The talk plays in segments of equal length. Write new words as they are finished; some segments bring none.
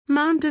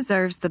Mom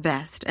deserves the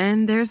best,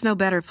 and there's no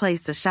better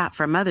place to shop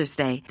for Mother's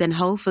Day than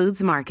Whole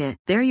Foods Market.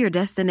 They're your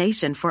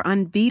destination for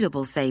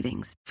unbeatable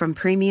savings, from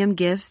premium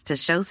gifts to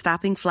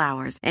show-stopping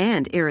flowers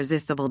and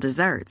irresistible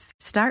desserts.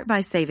 Start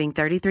by saving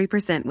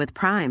 33% with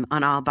Prime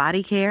on all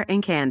body care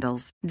and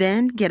candles.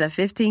 Then get a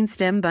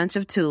 15-stem bunch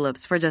of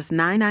tulips for just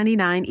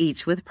 $9.99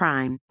 each with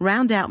Prime.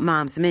 Round out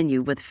Mom's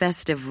menu with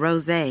festive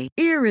rosé,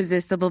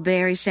 irresistible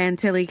berry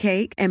chantilly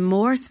cake, and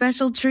more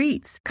special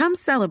treats. Come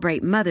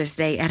celebrate Mother's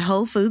Day at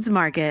Whole Foods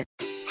Market.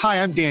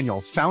 Hi, I'm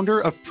Daniel, founder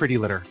of Pretty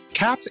Litter.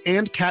 Cats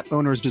and cat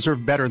owners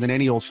deserve better than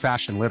any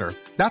old-fashioned litter.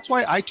 That's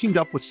why I teamed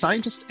up with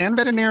scientists and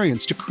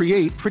veterinarians to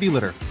create Pretty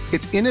Litter.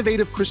 Its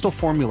innovative crystal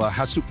formula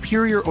has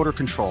superior odor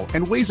control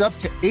and weighs up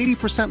to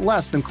 80%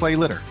 less than clay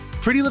litter.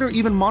 Pretty Litter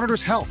even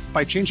monitors health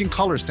by changing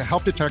colors to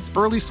help detect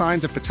early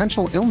signs of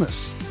potential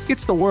illness.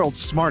 It's the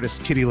world's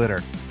smartest kitty litter.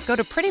 Go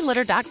to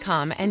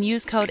prettylitter.com and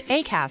use code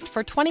ACAST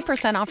for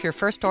 20% off your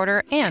first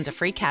order and a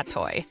free cat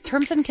toy.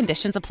 Terms and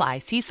conditions apply.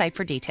 See site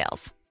for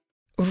details.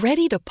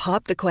 Ready to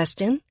pop the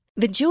question?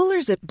 The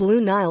jewelers at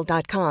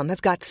BlueNile.com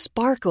have got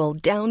sparkle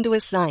down to a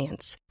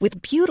science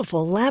with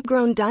beautiful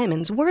lab-grown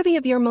diamonds worthy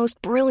of your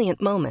most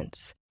brilliant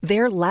moments.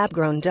 Their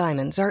lab-grown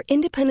diamonds are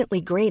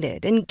independently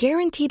graded and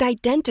guaranteed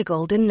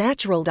identical to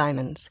natural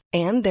diamonds,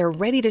 and they're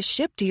ready to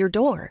ship to your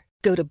door.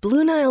 Go to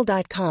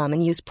BlueNile.com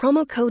and use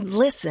promo code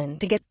LISTEN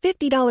to get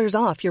 $50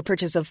 off your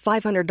purchase of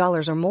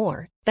 $500 or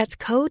more. That's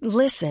code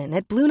LISTEN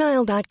at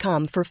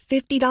BlueNile.com for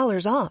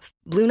 $50 off.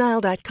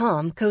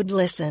 BlueNile.com, code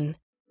LISTEN.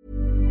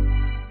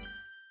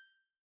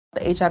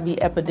 The HIV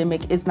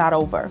epidemic is not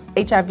over.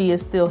 HIV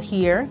is still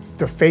here.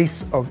 The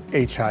face of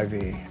HIV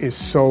is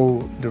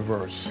so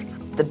diverse.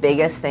 The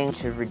biggest thing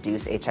to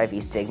reduce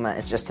HIV stigma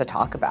is just to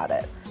talk about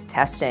it.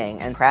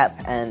 Testing and PrEP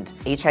and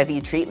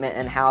HIV treatment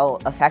and how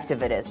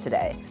effective it is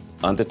today.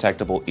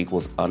 Undetectable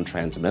equals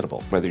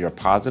untransmittable. Whether you're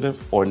positive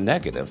or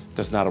negative,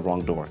 there's not a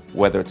wrong door.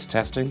 Whether it's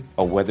testing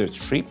or whether it's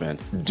treatment,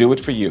 do it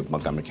for you,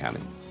 Montgomery County.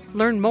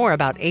 Learn more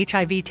about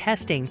HIV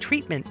testing,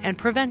 treatment, and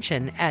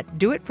prevention at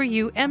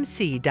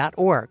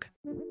doitforyoumc.org.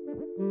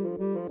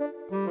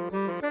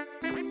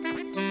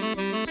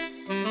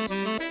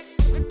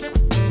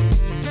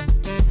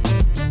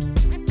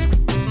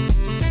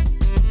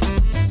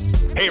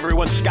 Hey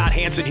everyone, Scott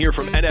Hansen here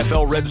from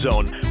NFL Red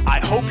Zone. I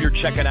hope you're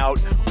checking out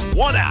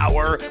 1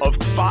 hour of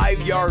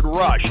 5 Yard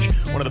Rush,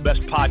 one of the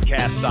best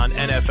podcasts on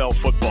NFL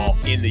football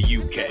in the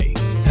UK.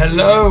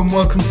 Hello and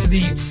welcome to the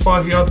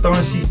 5 Yard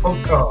Dynasty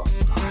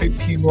podcast. I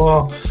hope you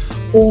are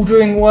all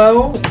doing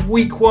well.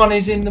 Week 1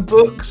 is in the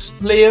books.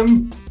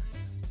 Liam,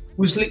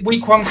 was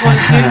week 1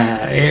 quite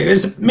good? It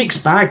was a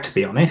mixed bag, to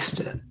be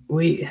honest.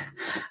 I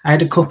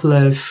had a couple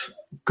of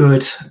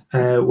good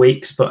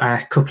weeks, but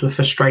a couple of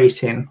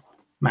frustrating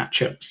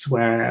matchups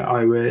where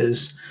I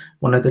was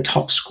one of the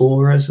top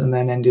scorers and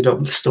then ended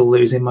up still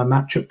losing my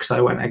matchup because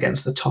I went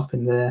against the top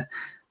in the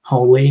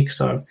whole league.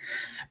 So a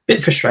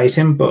bit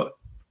frustrating, but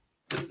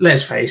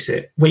let's face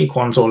it, week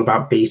 1's all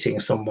about beating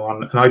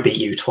someone, and I beat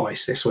you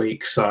twice this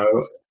week, so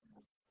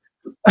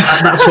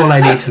that's all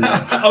I need to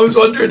know. I was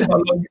wondering how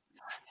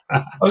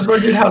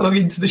long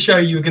into the show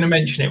you were going to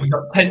mention it. We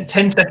got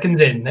 10 seconds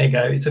in. There you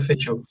go. It's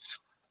official.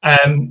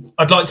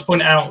 I'd like to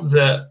point out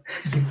that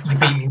you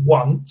beat me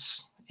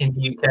once in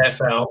the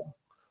UKFL.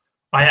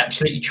 I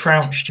absolutely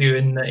trounced you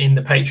in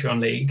the Patreon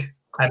league,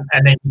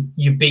 and then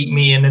you beat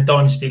me in a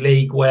dynasty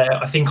league where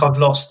I think I've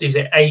lost. Is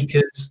it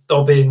Akers,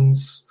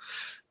 Dobbins?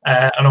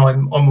 And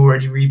I'm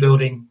already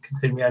rebuilding,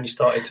 considering we only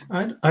started.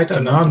 I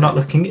don't know. I'm not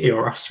looking at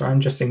your roster.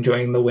 I'm just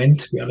enjoying the win,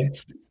 to be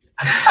honest.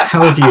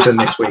 How have you done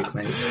this week,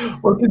 mate?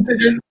 Well,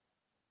 considering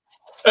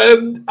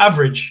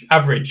average.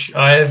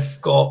 I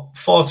have got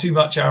far too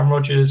much Aaron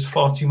Rodgers,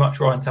 far too much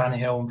Ryan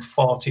Tannehill, and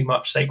far too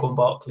much Saquon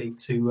Barkley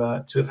to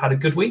have had a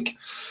good week.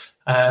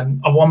 I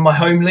won my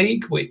home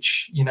league,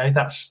 which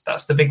that's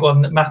the big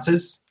one that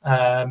matters.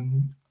 I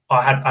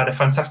had a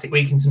fantastic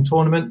week in some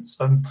tournaments.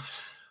 I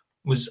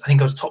think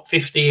I was top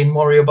 50 in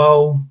Warrior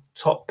Bowl,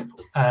 top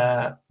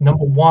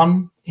number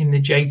 1 in the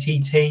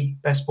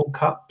JTT Best Ball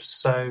Cup.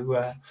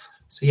 So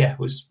yeah, it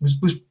was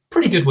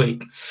pretty good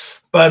week.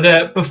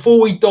 But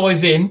before we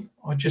dive in,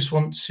 I just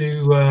want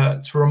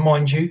to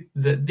remind you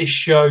that this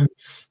show,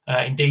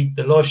 indeed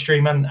the live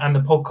stream and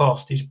the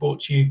podcast, is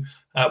brought to you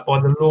by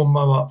the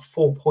Lawnmower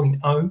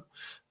 4.0.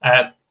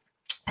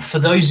 For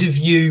those of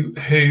you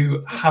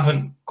who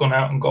haven't gone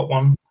out and got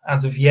one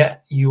as of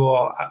yet, you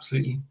are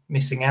absolutely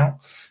missing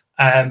out.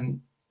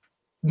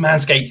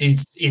 Manscaped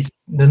is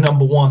the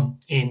number 1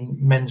 in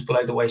men's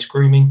below the waist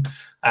grooming.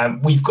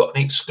 We've got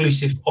an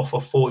exclusive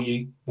offer for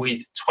you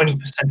with 20%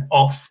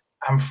 off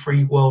and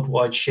free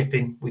worldwide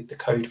shipping with the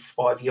code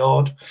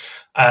 5YARD.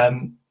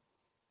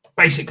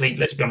 Basically,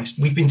 let's be honest,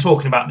 we've been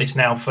talking about this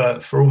now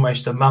for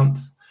almost a month.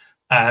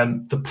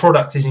 The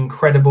product is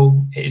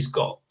incredible. It has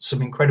got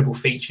some incredible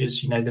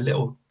features. The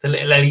little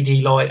LED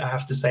light, I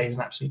have to say, is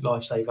an absolute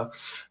lifesaver.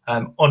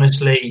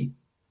 Honestly,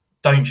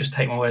 don't just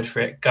take my word for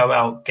it. Go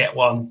out, get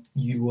one.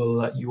 You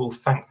will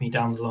thank me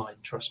down the line.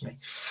 Trust me.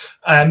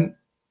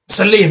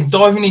 So Liam,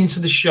 diving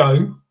into the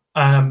show,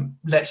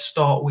 let's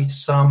start with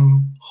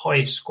some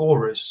high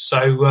scorers.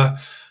 So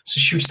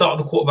should we start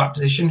at the quarterback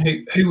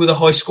position? Who were the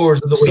high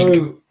scorers of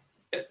the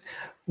week?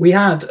 We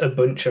had a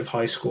bunch of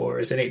high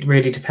scorers, and it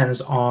really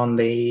depends on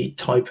the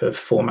type of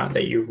format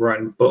that you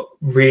run. But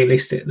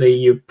realistically,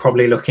 you're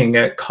probably looking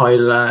at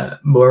Kyler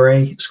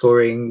Murray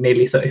scoring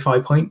nearly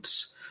 35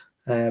 points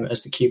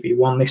as the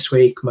QB1 this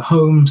week.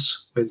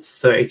 Mahomes with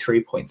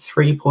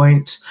 33.3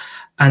 points.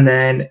 And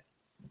then,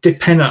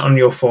 dependent on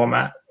your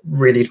format,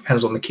 really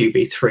depends on the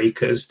QB3,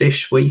 because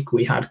this week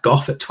we had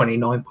Goff at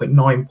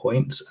 29.9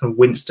 points and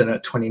Winston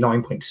at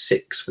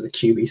 29.6 for the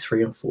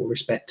QB3 and 4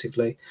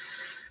 respectively.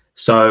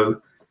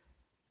 So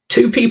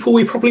 2 people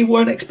we probably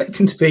weren't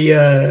expecting to be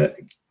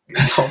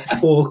top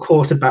 4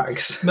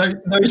 quarterbacks.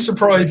 No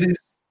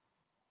surprises.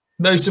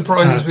 No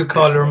surprises with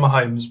Kyler and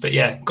Mahomes. But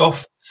yeah,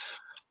 Goff.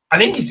 I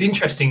think it's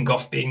interesting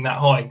Goff being that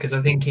high, because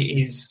I think it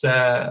is,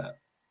 the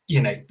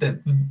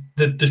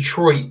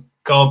Detroit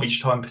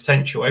garbage time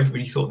potential.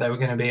 Everybody thought they were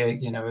going to be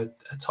a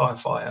tire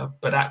fire,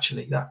 but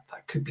actually that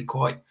could be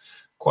quite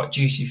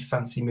juicy for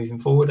fantasy moving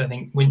forward. I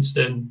think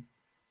Winston,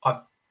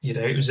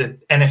 it was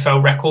an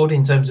NFL record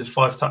in terms of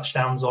 5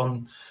 touchdowns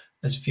on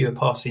as fewer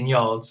passing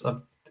yards. I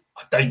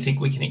don't think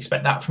we can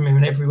expect that from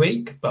him every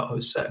week, but I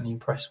was certainly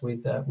impressed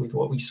with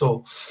what we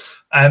saw.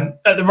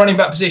 At the running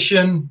back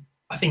position,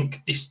 I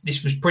think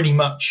this was pretty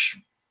much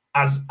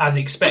as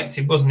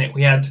expected, wasn't it?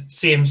 We had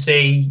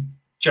CMC,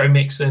 Joe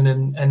Mixon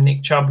and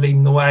Nick Chubb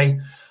leading the way.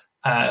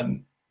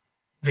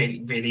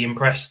 Really, really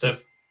impressed.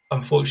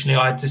 Unfortunately,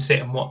 I had to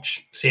sit and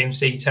watch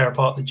CMC tear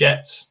apart the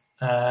Jets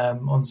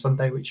on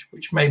Sunday, which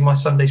made my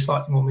Sunday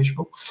slightly more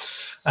miserable.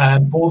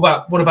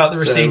 But what about the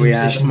receiving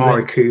positions? So we had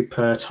Amari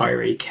Cooper,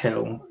 Tyreek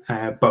Hill,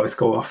 both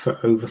go off for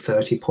over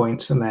 30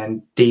 points, and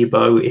then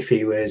Debo, if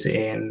he was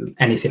in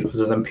anything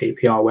other than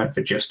PPR, went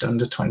for just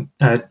under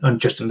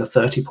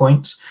 30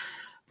 points.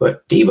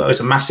 But Debo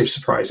is a massive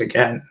surprise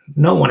again.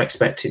 No one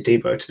expected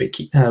Debo to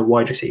be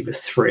wide receiver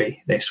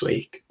 3 this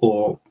week,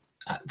 or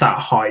that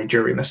high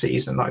during the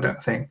season. I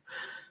don't think.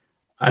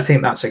 I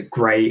think that's a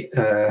great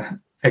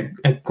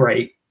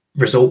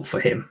result for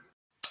him.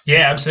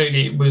 Yeah,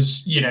 absolutely. It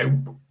was,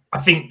 I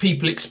think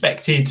people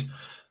expected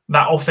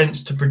that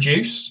offense to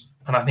produce,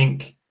 and I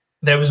think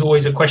there was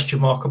always a question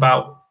mark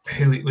about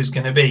who it was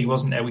going to be,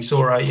 wasn't there? We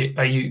saw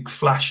Ayuk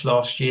flash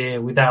last year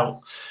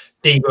without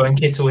Debo and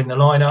Kittle in the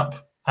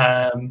lineup,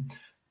 and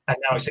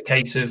now it's a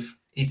case of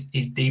is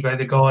Debo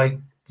the guy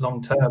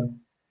long term?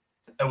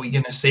 Are we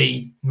going to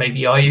see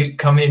maybe Ayuk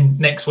come in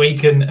next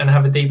week and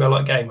have a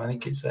Debo-like game? I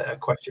think it's a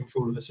question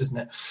for all of us, isn't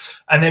it?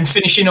 And then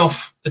finishing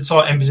off the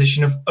tight end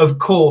position, of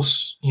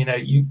course,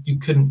 you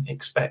couldn't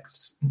expect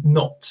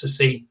not to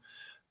see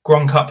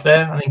Gronk up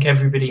there. I think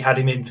everybody had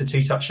him in for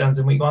 2 touchdowns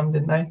in week 1,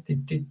 didn't they?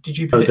 Did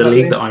you? The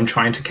league that I'm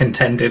trying to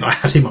contend in, I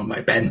had him on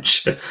my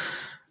bench.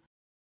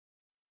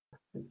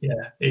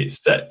 Yeah,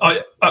 it's.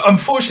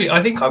 Unfortunately,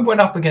 I think I went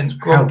up against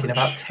Gronk in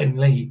about 10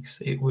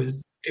 leagues. It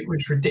was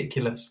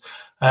ridiculous.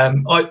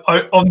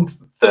 On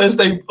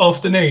Thursday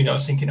afternoon, I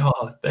was thinking,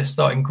 they're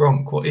starting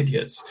Gronk, what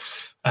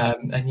idiots.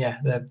 And yeah,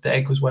 the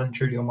egg was well and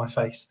truly on my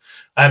face.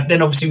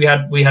 Then obviously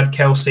we had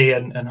Kelsey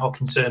and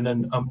Hockenson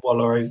and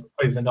Waller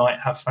overnight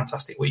have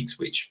fantastic weeks,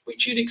 which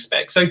you'd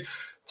expect. So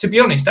to be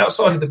honest,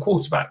 outside of the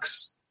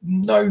quarterbacks,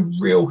 no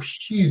real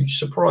huge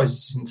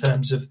surprises in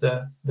terms of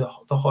the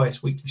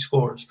highest weekly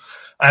scorers.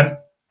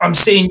 I'm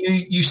seeing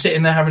you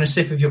sitting there having a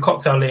sip of your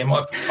cocktail,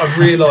 Liam. I've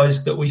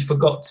realised that we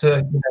forgot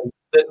to,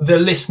 the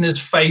listener's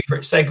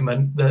favourite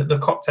segment, the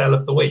cocktail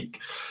of the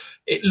week.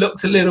 It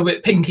looked a little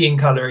bit pinky in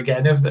colour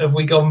again. Have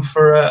we gone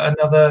for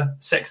another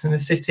Sex and the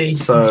City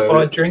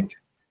inspired drink?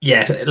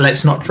 Yeah,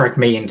 let's not drag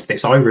me into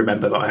this. I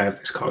remember that I have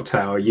this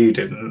cocktail. You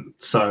didn't,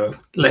 so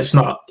let's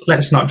not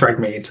drag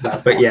me into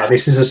that. But yeah,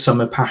 this is a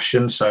summer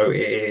passion. So it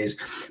is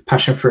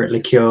passion fruit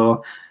liqueur,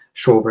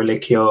 strawberry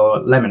liqueur,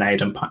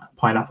 lemonade, and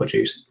pineapple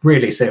juice.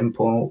 Really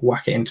simple.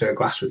 Whack it into a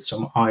glass with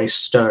some ice.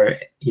 Stir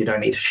it. You don't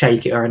need to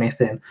shake it or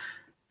anything.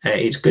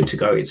 It's good to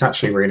go. It's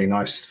actually really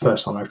nice. It's the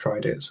first time I've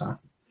tried it. So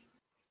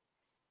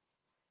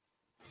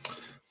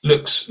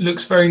looks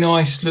very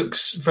nice.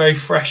 Looks very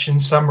fresh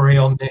and summery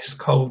on this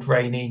cold,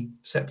 rainy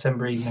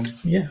September evening.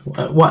 Yeah.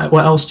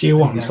 What else do you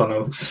want on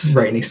a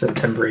rainy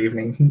September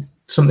evening?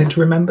 Something to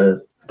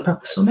remember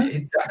about the summer?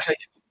 Exactly.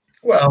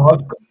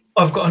 Well,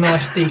 I've got a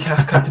nice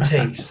decaf cup of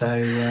tea, so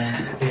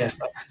yeah,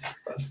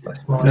 that's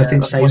my.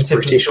 Nothing that's says my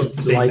British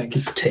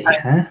like tea,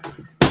 huh?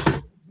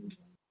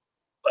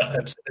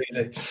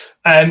 Absolutely.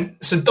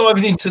 So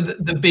diving into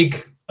the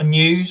big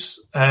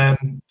news.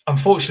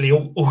 Unfortunately,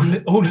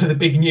 all of the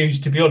big news,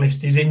 to be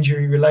honest, is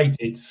injury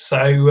related.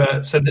 So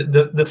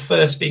the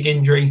first big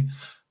injury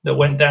that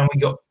went down,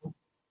 we got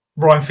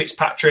Ryan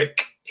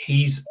Fitzpatrick.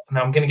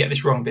 Now I'm going to get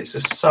this wrong, but it's a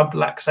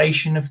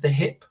subluxation of the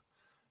hip,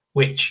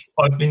 which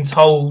I've been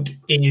told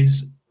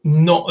is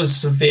not as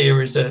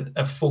severe as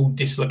a full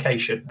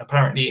dislocation.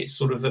 Apparently, it's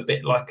sort of a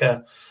bit like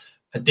a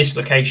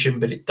dislocation,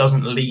 but it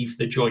doesn't leave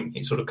the joint.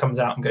 It sort of comes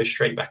out and goes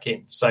straight back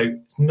in. So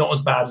it's not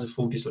as bad as a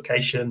full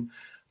dislocation.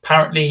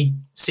 Apparently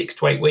 6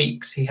 to 8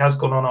 weeks. He has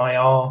gone on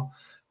IR.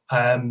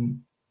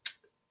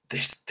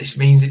 this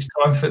means it's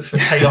time for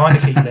Taylor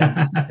Heineke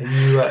then.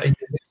 Are you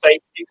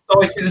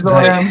excited as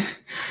I am?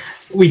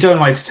 We don't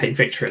like to take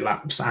victory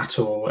laps at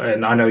all,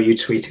 and I know you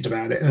tweeted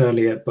about it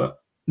earlier, but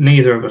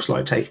neither of us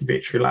like taking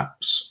victory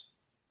laps.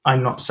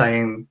 I'm not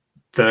saying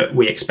that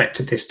we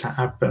expected this to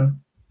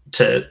happen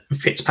to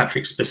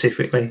Fitzpatrick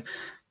specifically,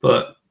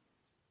 but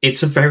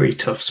it's a very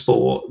tough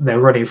sport. They're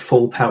running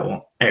full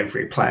pelt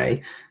every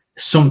play.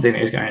 Something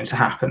is going to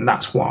happen.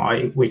 That's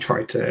why we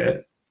try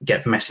to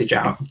get the message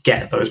out,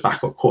 get those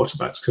backup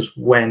quarterbacks, because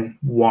when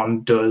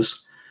one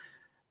does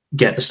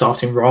get the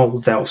starting role,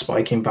 they'll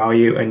spike in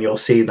value, and you'll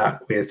see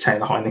that with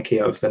Taylor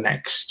Heineke over the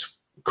next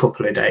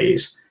couple of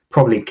days.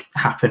 Probably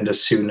happened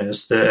as soon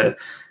as the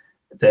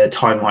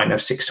timeline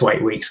of 6 to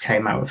 8 weeks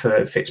came out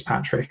for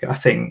Fitzpatrick. I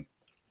think,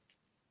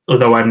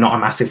 although I'm not a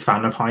massive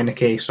fan of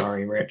Heineke,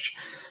 sorry, Rich,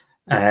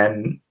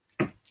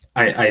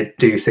 I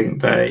do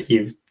think that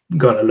you've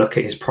got to look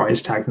at his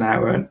price tag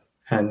now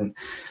and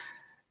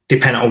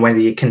depending on whether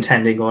you're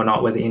contending or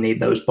not, whether you need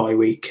those bye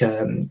week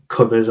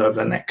covers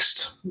over the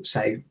next,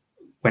 say,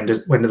 when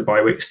does the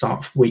bye week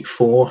start? Week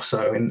 4,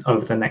 so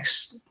over the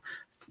next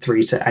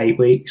 3 to 8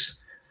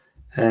 weeks,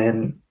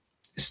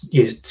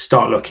 you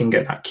start looking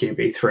at that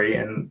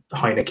QB3, and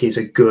Heineke is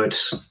a good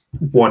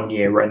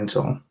 1-year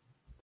rental.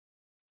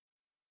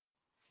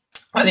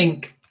 I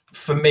think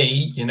for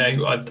me,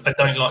 I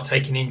don't like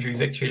taking injury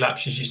victory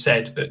laps, as you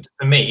said, but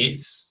for me,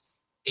 it's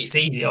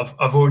easy.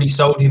 I've already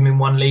sold him in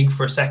one league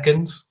for a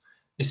second.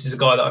 This is a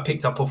guy that I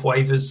picked up off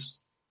waivers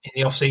in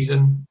the off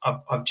season.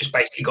 I've just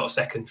basically got a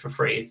second for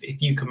free.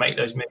 If you can make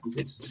those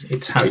moves,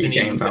 it's how you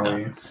gain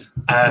value.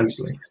 Yeah,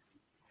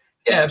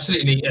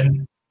 absolutely.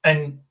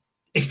 And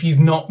if you've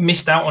not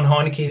missed out on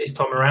Heineke this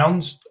time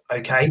around,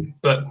 okay,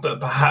 but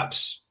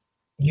perhaps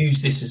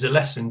use this as a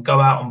lesson.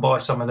 Go out and buy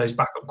some of those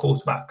backup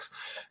quarterbacks.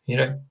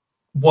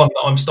 One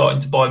that I'm starting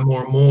to buy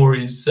more and more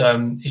is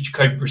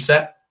Jacoby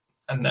Brissett,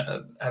 and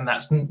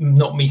that's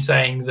not me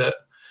saying that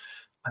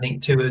I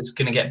think Tua's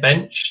going to get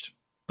benched,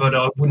 but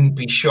I wouldn't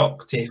be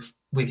shocked if,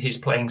 with his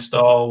playing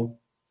style,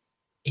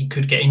 he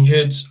could get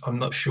injured. I'm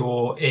not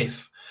sure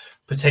if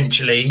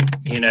potentially,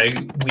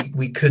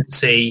 we could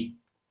see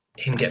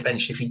him get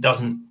benched if he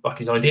doesn't buck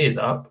his ideas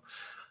up.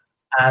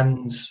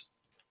 And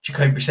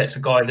Jacoby Brissett's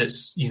a guy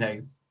that's,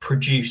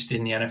 produced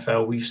in the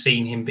NFL. We've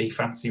seen him be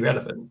fantasy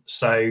relevant.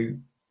 So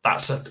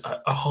that's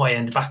a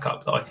high-end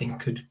backup that I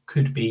think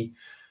could be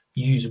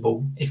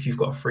usable if you've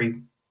got a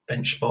free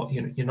bench spot.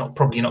 You're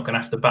probably not going to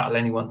have to battle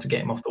anyone to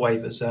get him off the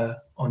waivers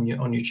on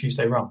your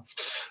Tuesday run.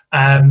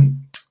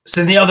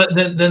 So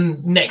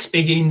the next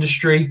big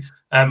industry,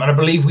 and I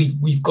believe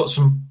we've got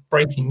some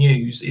breaking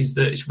news, is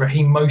that it's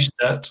Raheem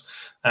Mostert,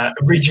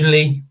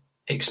 originally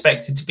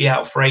expected to be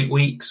out for 8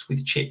 weeks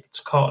with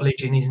chipped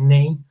cartilage in his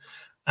knee.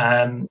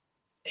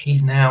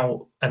 He's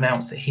now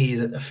announced that he is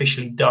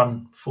officially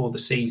done for the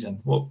season.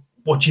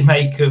 What do you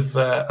make of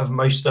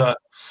Mostert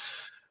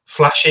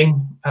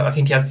flashing? I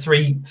think he had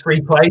three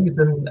plays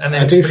and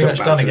then was pretty much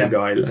done again.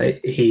 The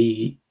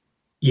guy,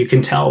 you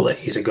can tell that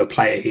he's a good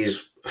player.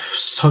 He's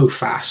so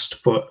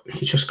fast, but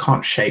he just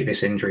can't shake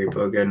this injury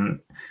bug, and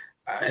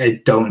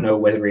I don't know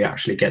whether he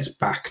actually gets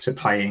back to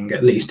playing,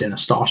 at least in a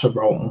starter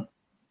role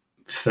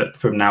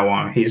from now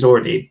on. He's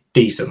already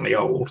decently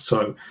old,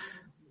 so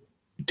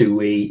do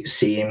we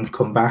see him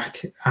come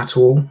back at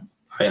all?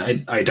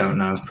 I don't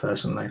know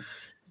personally.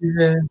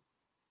 Yeah,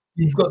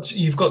 you've got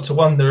to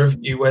wonder,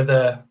 haven't you,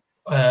 whether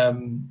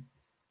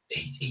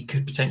he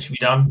could potentially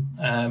be done.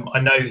 I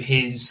know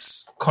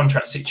his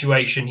contract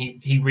situation.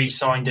 He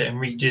re-signed it and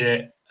redid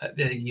it at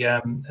the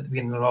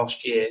beginning of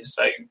last year,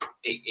 so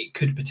it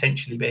could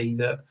potentially be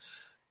that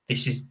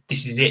this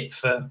is it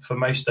for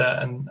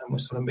Mostert, and we're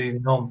sort of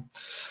moving on.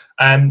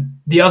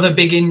 The other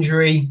big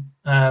injury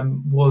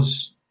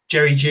was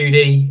Jerry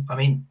Jeudy. I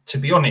mean, to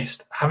be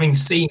honest, having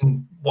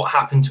seen what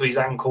happened to his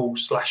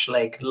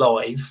ankle/leg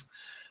live,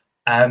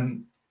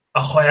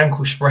 a high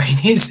ankle sprain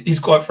is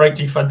quite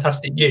frankly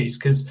fantastic news,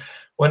 because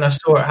when I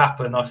saw it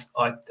happen,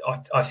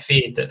 I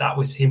feared that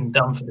was him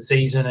done for the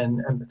season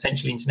and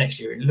potentially into next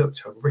year. It looked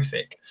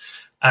horrific.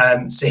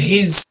 So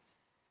his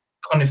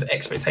kind of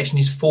expectation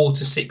is 4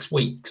 to 6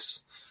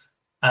 weeks.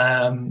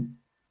 I'll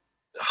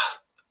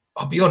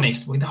be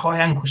honest, with high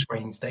ankle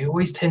sprains, they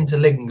always tend to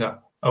linger.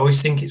 I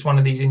always think it's one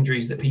of these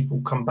injuries that people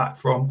come back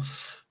from.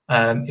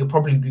 He'll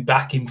probably be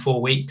back in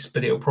 4 weeks,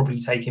 but it'll probably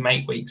take him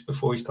 8 weeks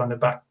before he's kind of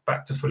back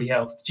to fully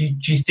health. Do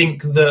you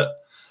think that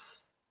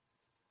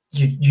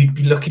you'd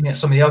be looking at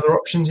some of the other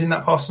options in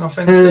that passing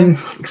offense?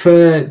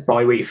 For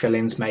bye-week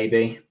fill-ins,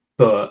 maybe.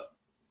 But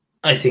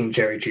I think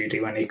Jerry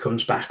Jeudy, when he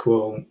comes back,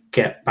 will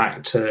get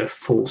back to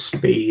full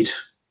speed.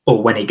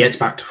 Or when he gets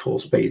back to full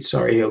speed,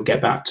 he'll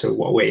get back to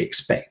what we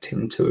expect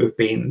him to have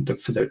been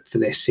for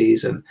this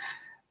season.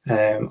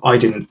 I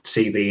didn't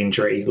see the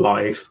injury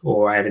live,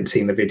 or I haven't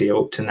seen the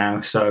video up to now.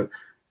 So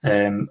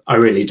I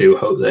really do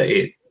hope that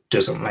it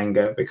doesn't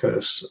linger,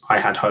 because I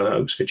had high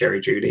hopes for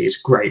Jerry Jeudy. He's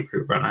a great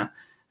route runner.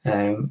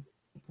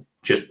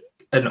 Just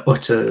an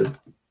utter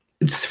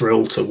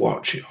thrill to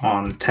watch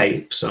on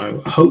tape.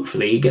 So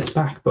hopefully he gets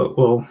back, but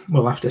we'll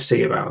have to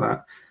see about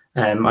that.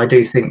 I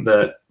do think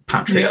that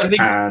Patrick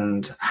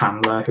and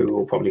Hamler, who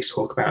we'll probably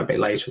talk about a bit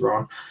later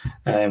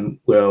on,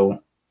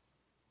 will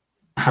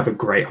have a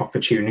great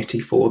opportunity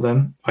for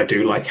them. I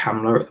do like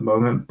Hamler at the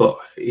moment, but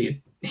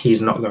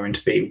he's not going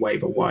to be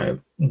waiver wire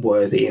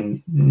worthy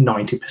in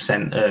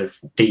 90% of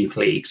deep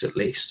leagues at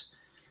least.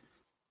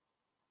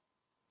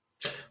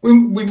 We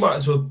might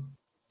as well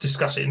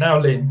discuss it now,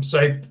 Liam.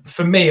 So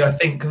for me, I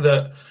think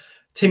that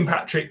Tim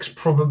Patrick's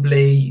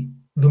probably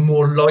the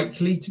more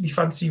likely to be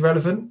fantasy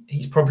relevant.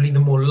 He's probably the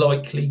more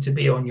likely to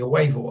be on your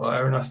waiver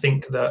wire. And I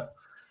think that,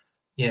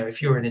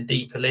 if you're in a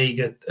deeper league,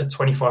 a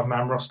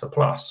 25-man roster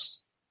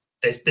plus,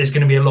 there's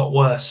going to be a lot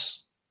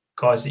worse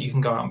guys that you can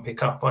go out and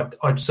pick up.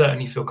 I'd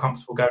certainly feel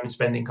comfortable going and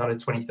spending kind of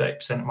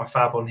 20-30% of my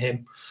fab on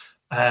him.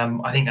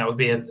 I think that would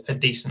be a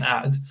decent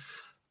ad.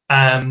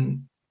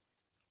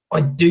 I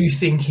do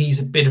think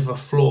he's a bit of a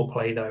floor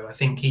play, though. I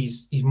think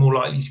he's more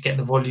likely to get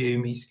the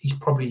volume. He's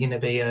probably going to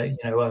be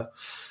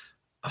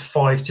a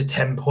 5 to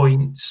 10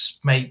 points,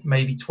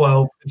 maybe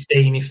 12,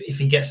 15 if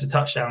he gets a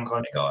touchdown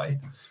kind of guy.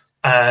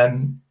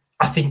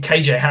 I think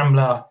KJ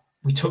Hamler,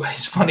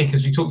 it's funny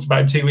because we talked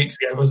about him 2 weeks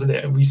ago, wasn't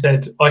it? And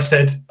I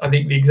said, I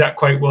think the exact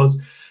quote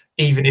was,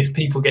 even if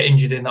people get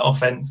injured in the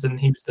offense and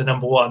he was the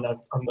number one,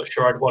 I'm not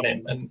sure I'd want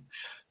him. And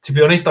to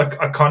be honest,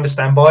 I kind of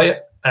stand by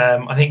it.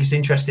 I think it's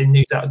interesting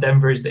news out of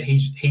Denver is that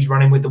he's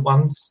running with the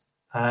ones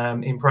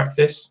in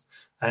practice.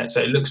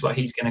 So it looks like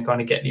he's going to kind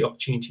of get the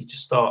opportunity to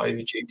start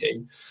over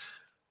Judy.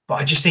 But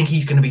I just think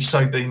he's going to be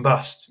so boom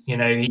bust.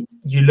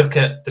 You look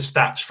at the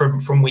stats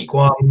from week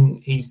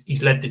one,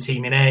 he's led the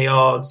team in air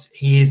yards.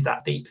 He is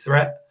that deep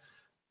threat.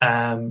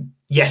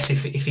 Yes,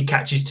 if he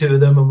catches two of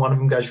them and one of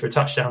them goes for a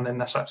touchdown, then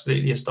that's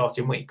absolutely a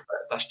starting week. But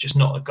that's just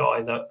not a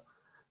guy that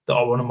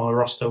I want on my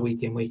roster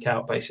week in, week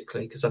out,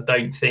 basically, because I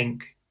don't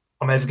think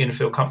I'm ever going to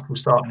feel comfortable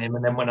starting him.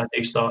 And then when I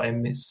do start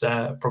him, it's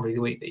probably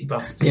the week that he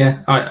busts.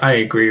 Yeah, I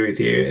agree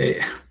with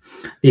you.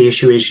 The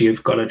issue is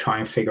you've got to try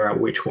and figure out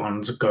which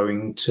one's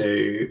going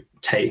to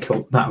take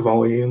up that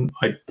volume.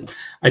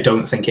 I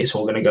don't think it's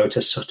all going to go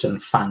to Sutton,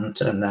 Fant,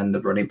 and then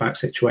the running back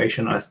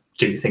situation. I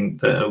do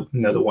think that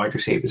another wide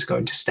receiver is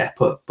going to step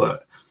up,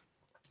 but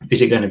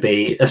is it going to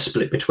be a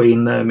split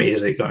between them?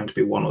 Is it going to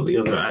be one or the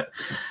other?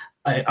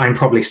 I'm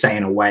probably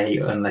staying away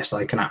unless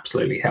I can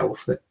absolutely help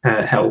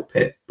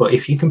it. But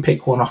if you can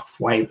pick one off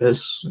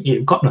waivers,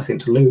 you've got nothing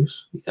to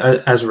lose.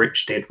 As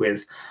Rich did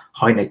with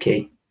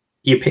Heineke,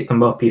 you pick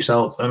them up, you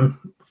sell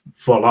them.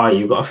 Voila,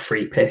 you got a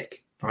free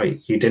pick, right?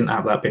 You didn't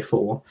have that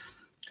before,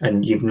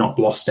 and you've not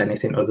lost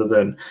anything other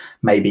than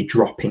maybe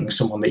dropping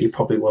someone that you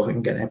probably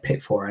wasn't getting a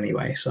pick for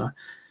anyway. So,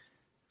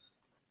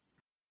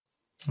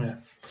 yeah.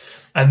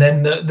 And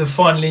then the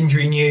final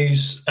injury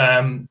news.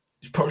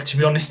 Probably, to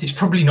be honest, it's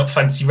probably not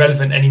fantasy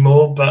relevant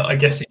anymore, but I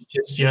guess it's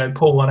just,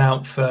 pour one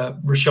out for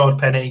Rashad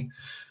Penny,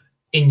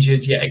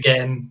 injured yet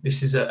again.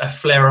 This is a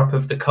flare-up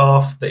of the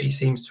calf that he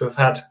seems to have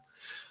had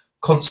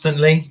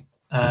constantly.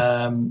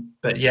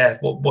 But yeah,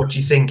 what do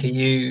you think? Are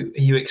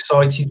you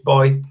excited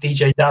by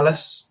DJ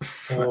Dallas?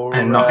 Or,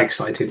 I'm not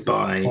excited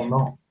by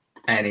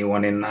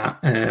anyone in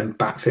that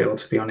backfield,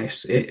 to be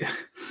honest.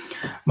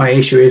 My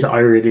issue is I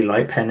really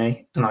like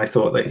Penny, and I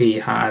thought that he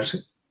had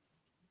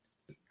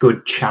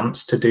good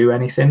chance to do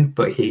anything,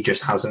 but he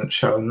just hasn't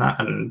shown that,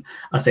 and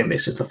I think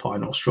this is the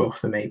final straw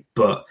for me.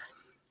 But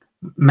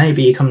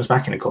maybe he comes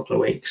back in a couple of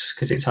weeks,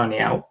 because it's only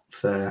out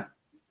for,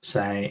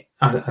 say,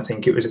 I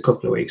think it was a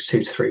couple of weeks,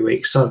 2 to 3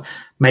 weeks, so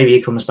maybe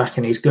he comes back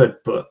and he's good.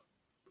 But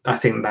I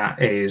think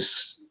that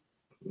is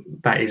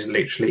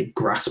literally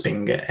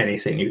grasping at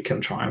anything you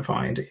can try and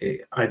find.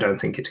 I don't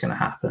think it's going to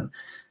happen,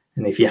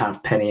 and if you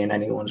have Penny and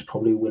anyone's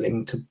probably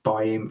willing to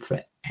buy him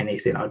for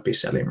anything, I'd be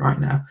selling right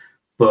now.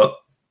 But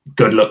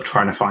good luck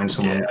trying to find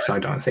someone, because I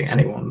think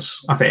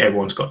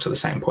everyone's got to the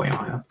same point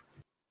I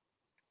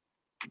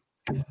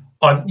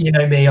am. You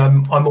know me,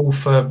 I'm all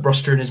for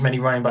rostering as many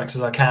running backs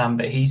as I can,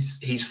 but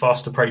he's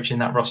fast approaching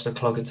that roster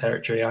clogger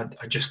territory. I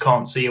just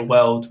can't see a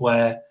world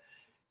where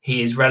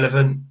he is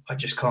relevant. I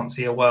just can't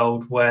see a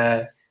world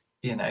where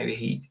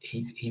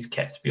he's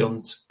kept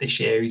beyond this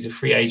year. He's a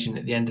free agent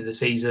at the end of the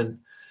season.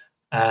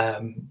 I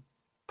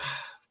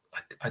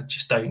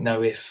just don't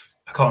know if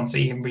I can't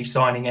see him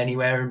re-signing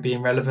anywhere and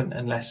being relevant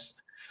unless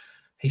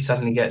he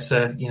suddenly gets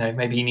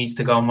maybe he needs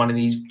to go on one of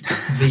these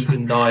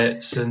vegan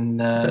diets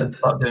and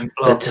start doing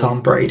blood. The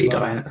Tom Brady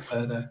diet.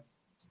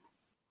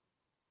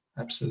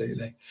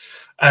 Absolutely.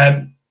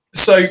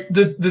 So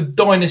the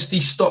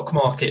dynasty stock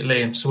market,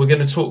 Liam. So we're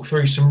going to talk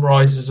through some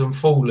risers and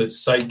fallers.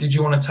 So did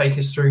you want to take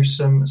us through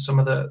some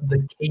of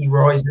the key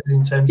risers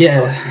in terms of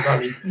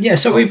value? Yeah,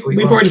 so we've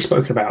already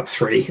spoken about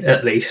 3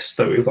 at least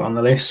that we've got on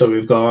the list. So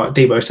we've got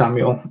Deebo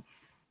Samuel.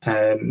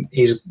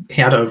 He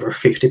had over a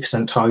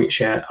 50% target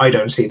share. I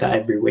don't see that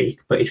every week,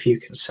 but if you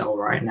can sell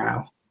right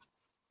now,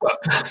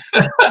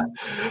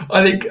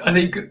 I think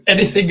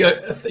anything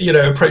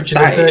approaching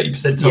a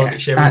 30% target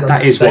share.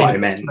 That is what I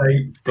meant. So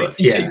but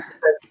 52%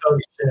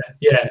 target share.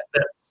 Yeah,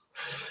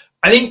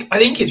 I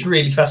think it's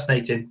really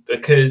fascinating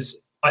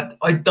because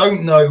I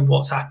don't know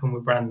what's happened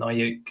with Brandon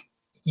Aiyuk.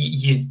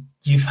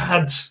 You've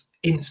had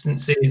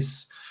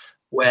instances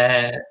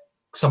where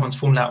someone's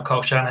fallen out with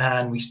Kyle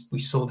Shanahan. We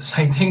saw the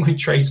same thing with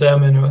Trey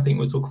Sermon, who I think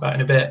we'll talk about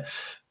in a bit.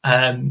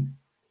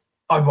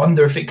 I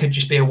wonder if it could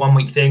just be a 1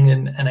 week thing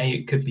and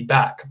Aiyuk could be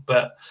back.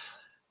 But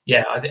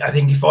yeah, I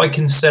think if I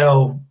can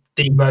sell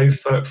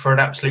Debo for an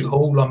absolute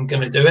haul, I'm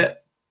going to do it.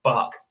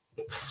 But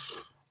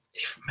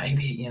if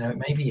maybe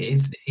he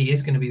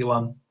is going to be the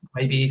one.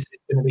 Maybe he's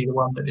going to be the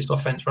one that this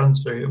offense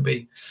runs through. It'd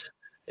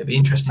be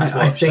interesting to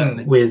watch. I think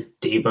certainly. With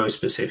Debo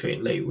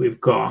specifically, we've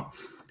got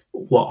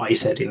what I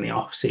said in the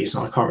off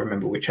season. I can't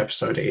remember which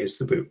episode it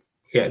is.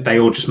 They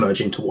all just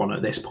merge into one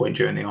at this point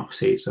during the off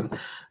season.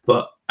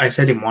 But I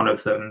said in one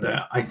of them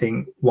that I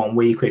think 1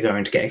 week we're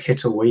going to get a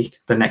Kittle week,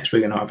 the next we're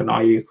going to have an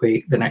Aiyuk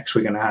week, the next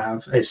we're going to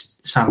have a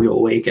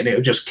Samuel week, and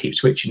it'll just keep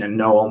switching, and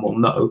no one will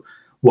know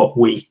what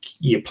week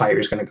your player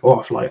is going to go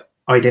off. Like,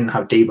 I didn't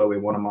have Debo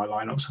in one of my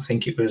lineups. I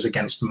think it was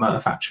against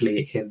Murph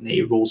actually in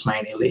the Rules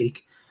Mania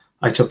League.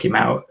 I took him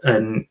out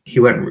and he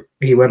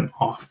went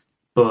off,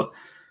 but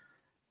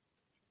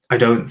I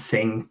don't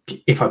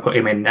think if I put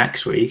him in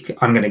next week,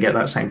 I'm going to get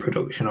that same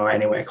production or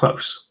anywhere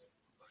close.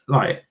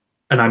 And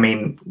I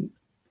mean,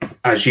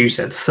 as you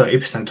said,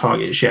 30%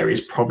 target share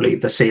is probably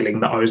the ceiling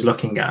that I was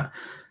looking at.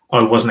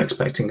 I wasn't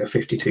expecting a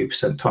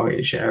 52%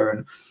 target share,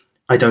 and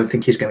I don't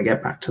think he's going to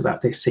get back to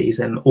that this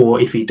season. Or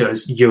if he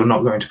does, you're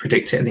not going to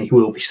predict it, and he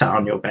will be sat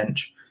on your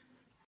bench.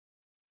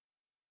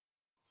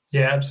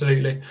 Yeah,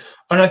 absolutely.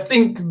 And I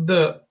think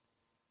that,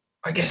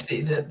 I guess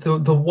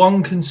the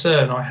one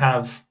concern I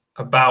have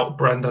about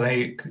Brandon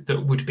Aiyuk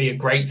that would be a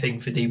great thing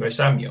for Deebo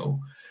Samuel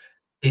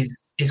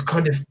is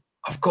kind of,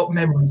 I've got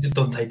memories of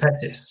Dante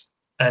Pettis.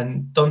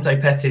 And Dante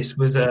Pettis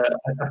was, I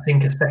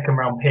think, a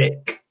second-round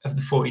pick of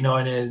the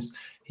 49ers.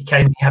 He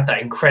had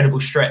that incredible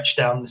stretch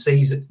down the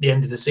season, the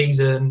end of the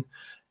season.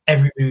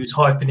 Everybody was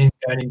hyping him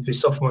going into his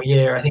sophomore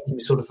year. I think he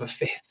was sort of a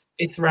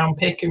fifth-round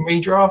pick in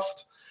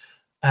redraft.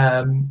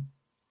 And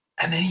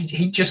then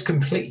he just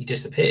completely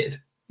disappeared.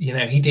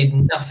 He did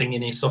nothing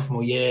in his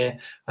sophomore year.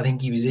 I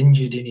think he was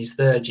injured in his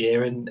third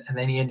year, and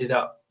then he ended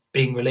up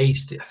being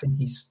released. I think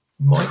he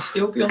might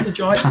still be on the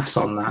Giants. Pass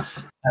on that.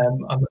 I'm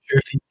not sure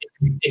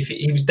if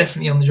he was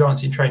definitely on the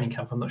Giants in training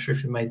camp. I'm not sure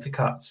if he made the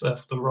cuts for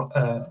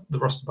the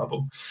roster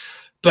bubble.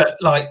 But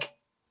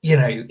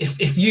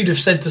if you'd have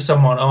said to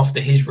someone after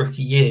his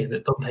rookie year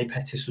that Dante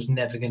Pettis was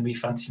never going to be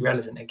fantasy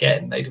relevant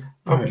again, they'd have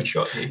probably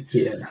shot you.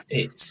 Yeah,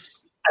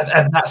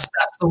 and that's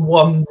the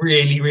one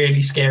really,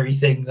 really scary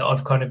thing that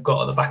I've kind of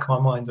got at the back of my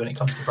mind when it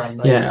comes to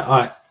Brandon.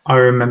 Yeah, I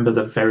remember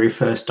the very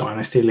first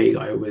Dynasty League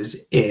I was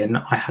in.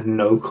 I had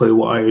no clue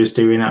what I was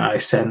doing.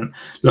 And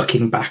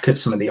looking back at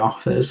some of the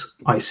offers,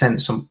 I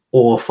sent some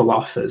awful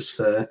offers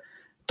for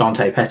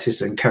Dante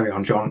Pettis and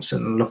Kerryon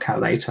Johnson. Look how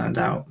they turned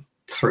out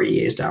 3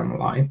 years down the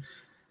line.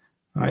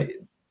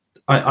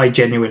 I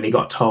genuinely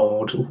got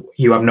told,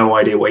 you have no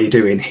idea what you're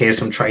doing. Here's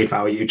some trade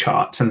value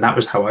charts. And that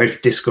was how I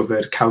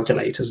discovered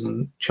calculators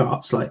and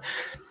charts.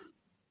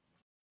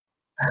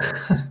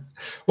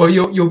 Well,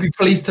 you'll be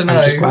pleased to know.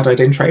 I'm just glad I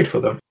didn't trade for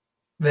them.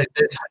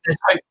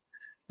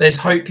 There's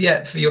hope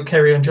yet for your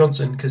Kerryon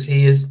Johnson, because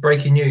he is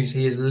breaking news.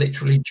 He is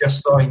literally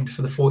just signed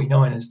for the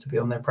 49ers to be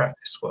on their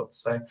practice squad.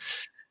 So,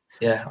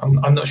 yeah,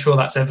 I'm not sure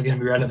that's ever going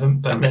to be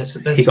relevant. But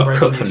he got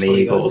cut from the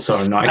Eagles, so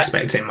I'm not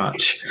expecting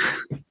much.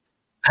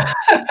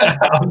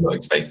 I'm not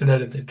expecting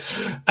anything.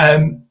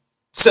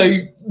 So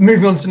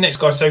moving on to the next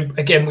guy. So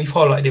again, we've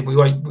highlighted him. We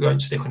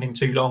won't stick on him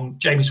too long.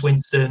 Jameis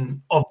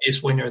Winston,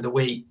 obvious winner of the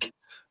week.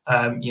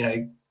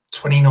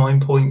 29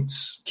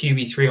 points,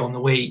 QB3 on the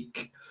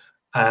week,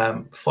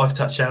 5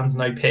 touchdowns,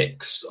 no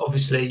picks.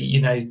 Obviously,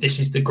 this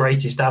is the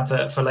greatest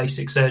advert for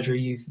LASIK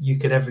surgery you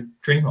could ever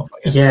dream of,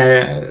 I guess.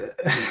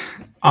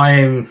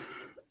 Yeah,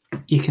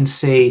 you can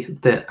see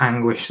the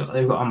anguish that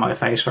they've got on my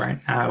face right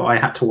now. I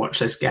had to watch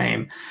this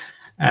game.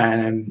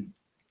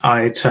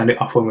 I turned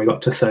it off when we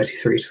got to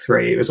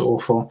 33-3. It was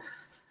awful.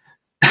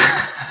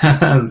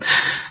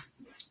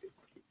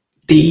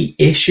 The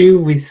issue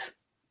with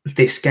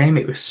this game,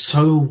 it was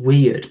so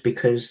weird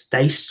because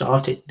they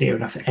started near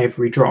enough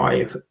every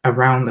drive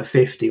around the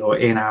 50 or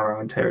in our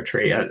own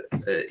territory.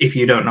 If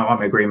you don't know,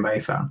 I'm a Green Bay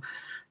fan.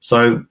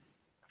 So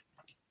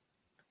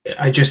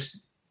I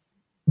just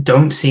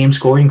don't see him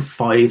scoring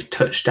 5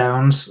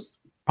 touchdowns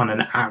on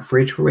an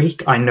average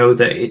week. I know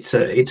that it's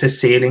a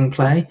ceiling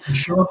play,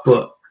 sure,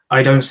 but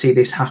I don't see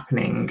this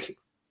happening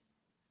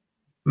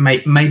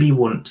maybe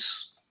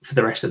once for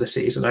the rest of the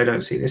season. I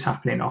don't see this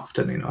happening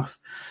often enough.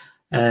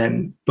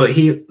 But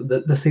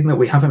the thing that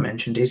we haven't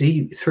mentioned is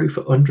he threw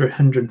for under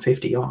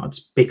 150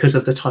 yards because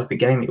of the type of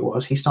game it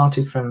was. He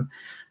started from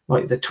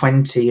the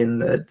 20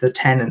 and the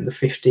 10 and the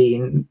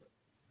 15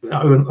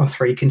 on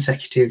 3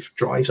 consecutive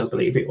drives, I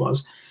believe it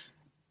was.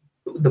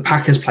 The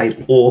Packers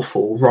played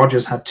awful.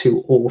 Rodgers had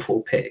 2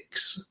 awful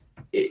picks.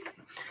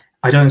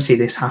 I don't see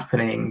this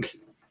happening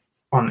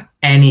on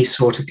any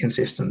sort of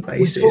consistent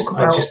basis.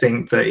 I just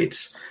think that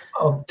it's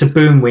a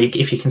boom week.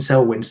 If you can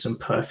sell Winston,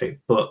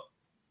 perfect. But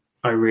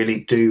I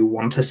really do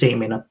want to see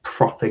him in a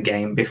proper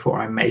game before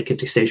I make a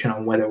decision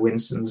on whether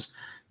Winston's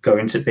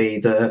going to be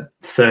the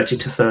 30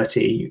 touchdowns,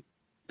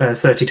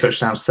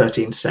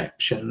 30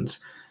 interceptions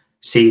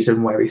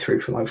season where he threw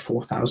for like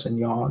 4,000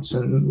 yards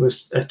and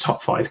was a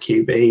top 5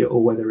 QB,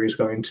 or whether he's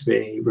going to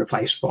be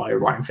replaced by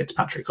Ryan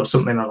Fitzpatrick or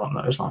something along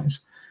those lines.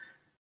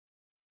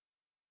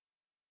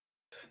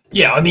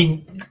 Yeah, I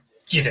mean,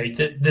 you know,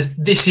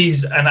 this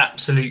is an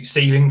absolute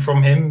ceiling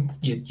from him.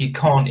 You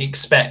can't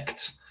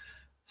expect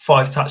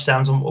 5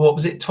 touchdowns on, what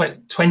was it,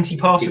 20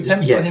 pass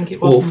attempts, I think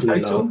it was in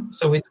total. Low.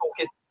 So we're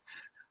talking,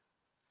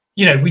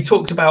 you know, we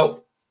talked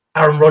about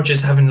Aaron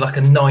Rodgers having like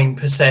a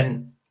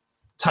 9%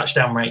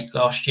 touchdown rate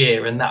last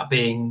year and that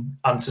being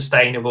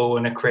unsustainable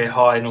and a career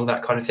high and all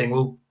that kind of thing.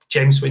 Well,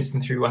 Jameis Winston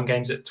threw 1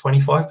 games at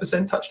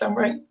 25% touchdown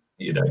rate.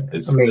 You know,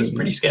 it's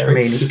pretty scary.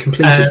 I mean, he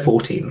completed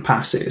 14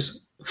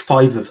 passes.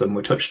 5 of them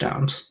were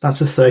touchdowns.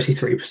 That's a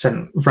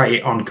 33%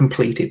 rate on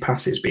completed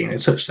passes being a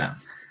touchdown.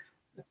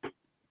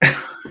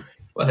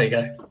 Well, there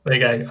you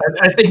go.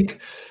 I think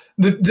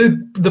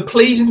the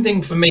pleasing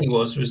thing for me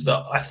was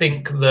that I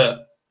think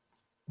that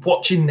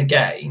watching the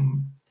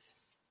game,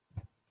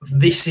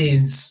 this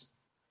is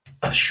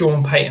a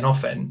Sean Payton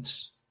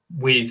offense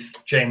with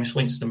Jameis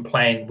Winston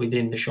playing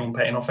within the Sean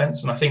Payton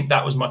offense. And I think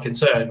that was my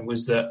concern,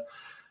 was that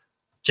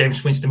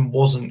Jameis Winston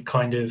wasn't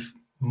kind of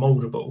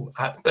moldable.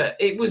 But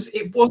it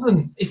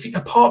wasn't,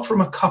 apart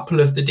from a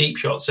couple of the deep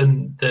shots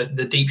and the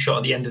deep shot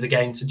at the end of the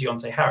game to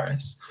Deontay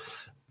Harris,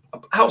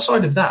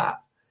 outside of that,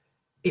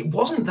 it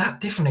wasn't that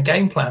different a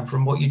game plan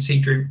from what you'd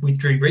see with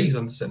Drew Brees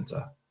under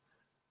center.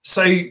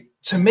 So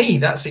to me,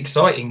 that's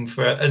exciting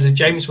as a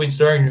Jameis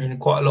Winston owner in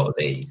quite a lot of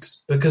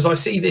leagues, because I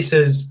see this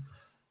as,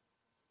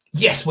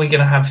 yes, we're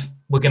going to have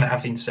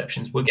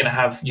interceptions, we're going to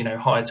have, you know,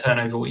 higher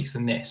turnover weeks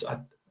than this.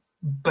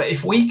 But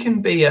if we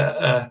can be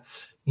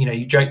you know,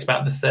 you joked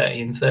about the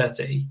 30 and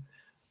 30,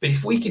 but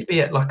if we could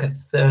be at like a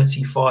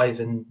 35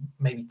 and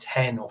maybe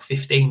 10 or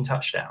 15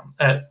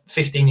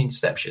 15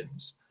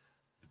 interceptions,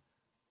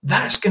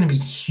 that's going to be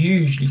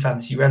hugely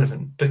fantasy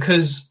relevant,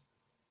 because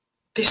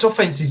this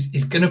offense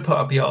is going to put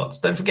up yards.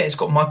 Don't forget, it's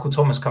got Michael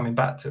Thomas coming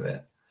back to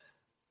it.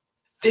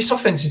 This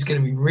offense is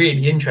going to be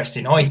really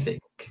interesting, I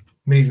think,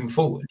 moving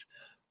forward.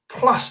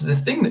 Plus, the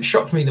thing that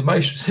shocked me the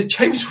most was that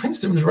Jameis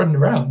Winston was running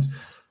around.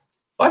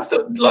 I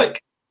thought,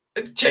 like,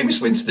 Jameis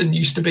Winston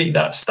used to be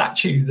that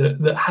statue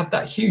that had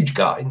that huge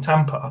gut in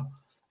Tampa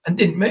and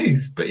didn't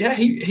move. But yeah,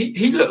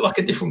 he looked like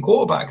a different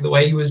quarterback, the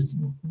way he was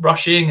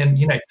rushing. And,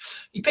 you know,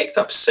 he picked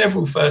up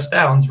several first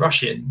downs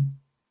rushing.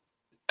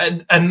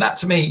 And that,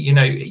 to me, you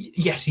know,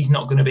 yes, he's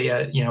not going to be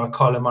a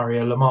Kyler Murray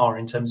or Lamar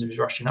in terms of his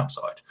rushing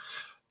upside.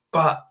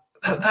 But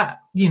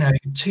that, you know,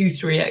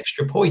 2-3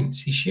 extra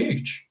points is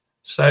huge.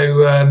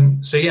 So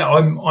yeah,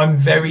 I'm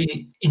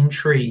very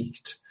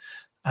intrigued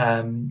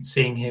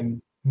seeing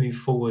him move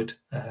forward,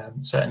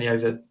 certainly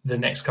over the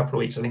next couple of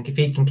weeks. I think if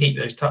he can keep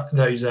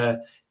those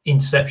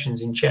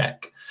interceptions in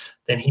check,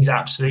 then he's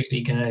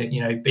absolutely going to,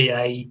 you know, be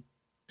a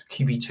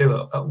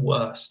QB2 at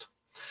worst.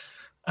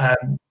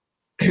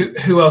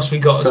 Who else we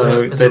got?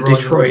 So the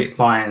Detroit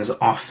Lions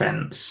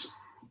offense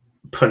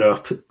put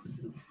up,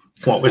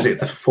 what was it,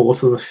 the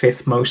 4th or the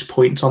 5th most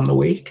points on the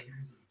week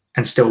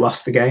and still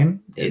lost the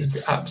game.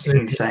 It's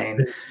absolutely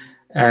insane.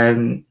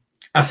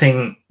 I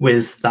think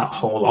with that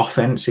whole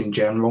offense in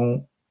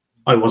general,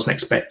 I wasn't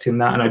expecting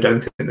that, and I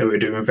don't think they were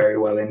doing very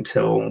well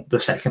until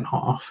the second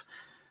half.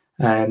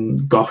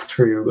 Got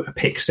through a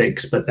pick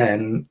 6, but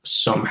then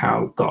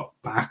somehow got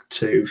back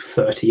to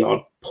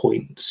 30-odd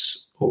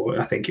points, or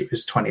I think it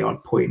was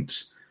 20-odd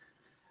points,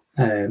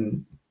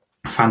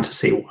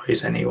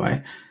 fantasy-wise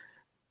anyway.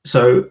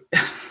 So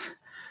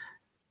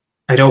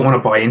I don't want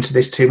to buy into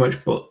this too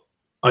much, but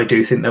I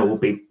do think they will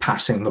be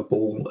passing the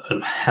ball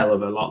a hell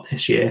of a lot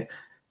this year.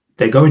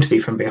 They're going to be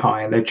from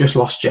behind. They've just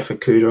lost Jeff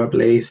Okudah, I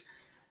believe,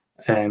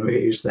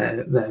 who's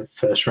their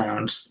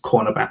first-round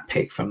cornerback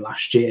pick from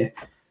last year.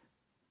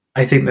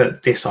 I think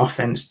that this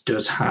offense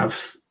does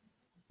have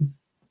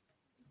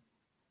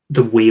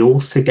the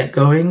wheels to get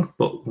going,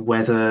 but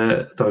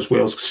whether those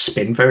wheels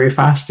spin very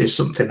fast is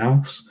something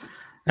else.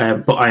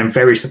 But I am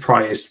very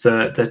surprised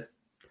that the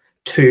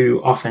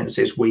 2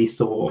 offenses we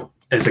thought,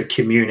 as a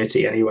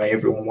community anyway,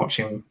 everyone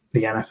watching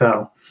the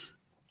NFL,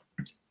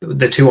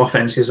 the 2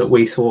 offenses that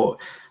we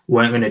thought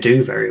weren't going to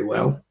do very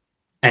well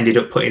ended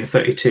up putting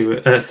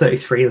 33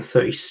 or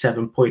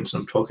 37 points.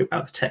 And I'm talking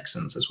about the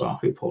Texans as well,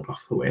 who pulled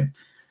off the win.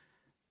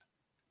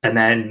 And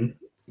then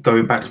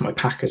going back to my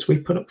Packers, we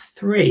put up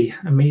 3,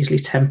 a measly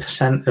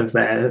 10% of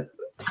their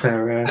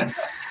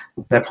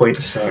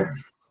points. So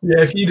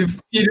yeah, if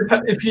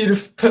you'd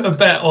have put a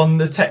bet on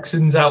the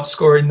Texans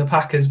outscoring the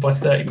Packers by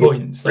 30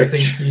 points, I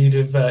think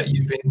you'd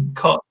been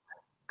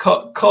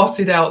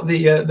carted out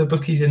the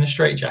bookies in a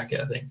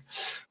straitjacket. I think.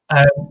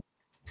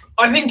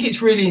 I think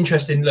it's really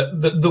interesting.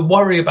 Look, the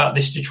worry about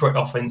this Detroit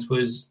offense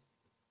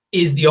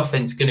is the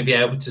offense going to be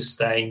able to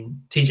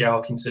sustain TJ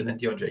Hawkinson and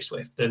DeAndre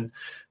Swift? And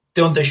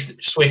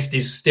DeAndre Swift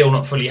is still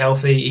not fully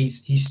healthy.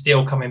 He's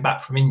still coming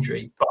back from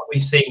injury. But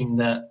we've seen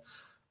that,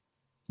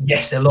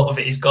 yes, a lot of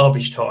it is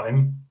garbage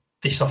time,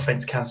 this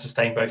offense can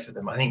sustain both of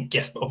them. I think,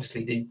 yes, but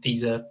obviously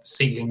these are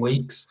ceiling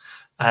weeks.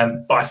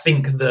 But I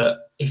think that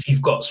if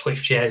you've got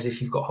Swift shares,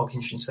 if you've got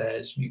Hockenson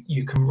shares,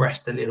 you can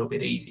rest a little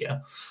bit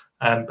easier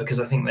because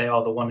I think they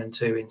are the 1 and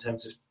 2 in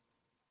terms of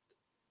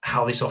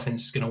how this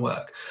offense is going to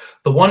work.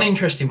 The one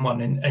interesting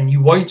one, and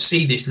you won't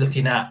see this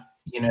looking at,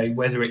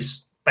 whether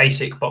it's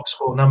basic box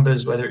score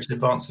numbers, whether it's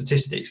advanced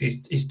statistics,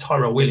 is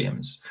Tyrell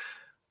Williams.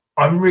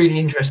 I'm really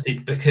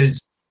interested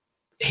because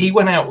he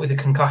went out with a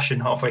concussion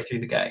halfway through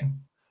the game.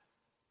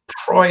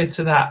 Prior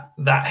to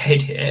that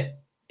head hit,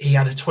 he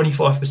had a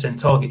 25%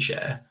 target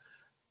share,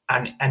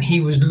 and he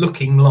was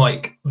looking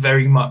like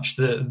very much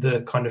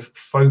the kind of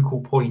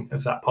focal point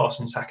of that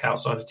passing sack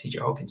outside of TJ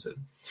Hockenson.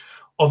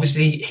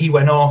 Obviously, he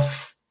went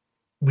off.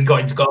 We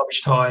got into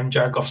garbage time.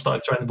 Jared Goff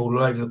started throwing the ball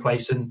all over the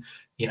place, and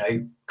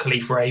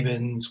Khalif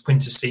Raymond,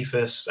 Quintus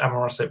Cephas,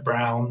 Amon-Ra St.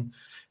 Brown,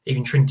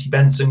 even Trinity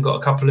Benson got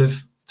a couple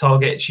of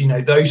targets.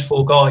 Those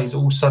 4 guys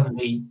all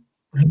suddenly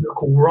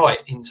look all right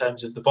in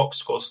terms of the box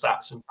score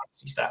stats and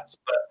fantasy stats.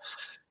 But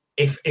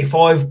if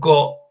I've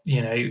got,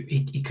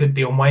 he could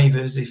be on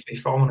waivers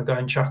if I want to go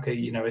and chuck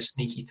a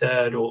sneaky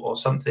third or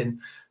something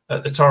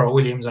at the Tyrell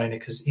Williams owner,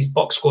 because his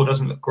box score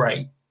doesn't look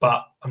great.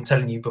 But I'm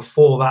telling you,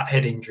 before that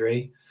head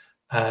injury,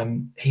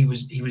 he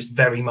was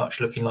very much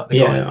looking like the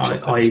guy.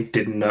 Yeah, I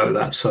didn't know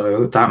that,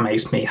 so that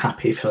makes me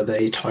happy for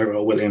the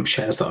Tyrell Williams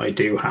shares that I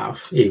do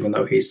have, even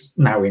though he's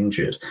now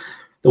injured.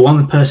 The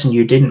one person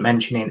you didn't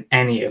mention in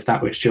any of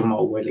that was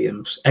Jamal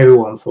Williams.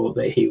 Everyone thought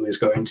that he was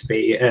going to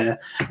be a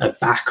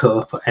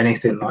backup or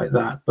anything like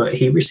that, but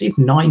he received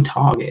 9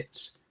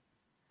 targets.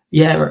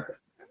 Yeah.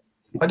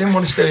 I didn't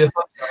want to steal your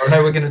thunder. I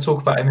know we're going to talk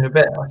about him in a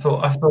bit. I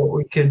thought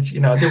we could,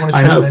 I didn't want to.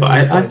 I know, but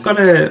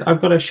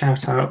I've got to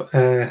shout out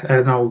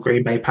an old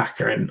Green Bay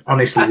Packer, and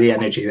honestly, the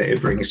energy that it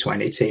brings to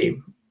any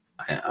team.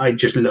 I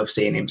just love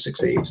seeing him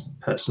succeed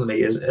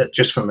personally,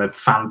 just from a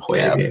fan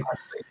point of view.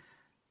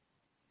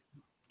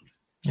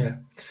 Yeah.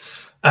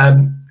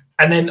 And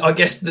then I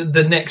guess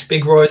the next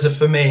big riser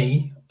for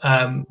me,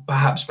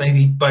 perhaps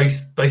maybe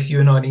both you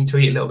and I need to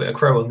eat a little bit of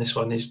crow on this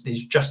one,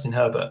 is Justin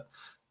Herbert.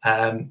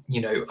 I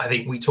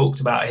think we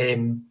talked about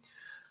him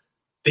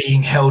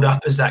being held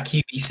up as that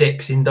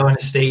QB6 in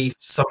Dynasty,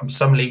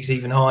 some leagues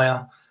even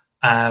higher.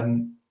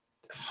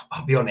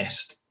 I'll be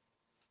honest,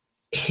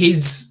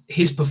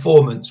 his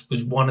performance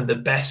was one of the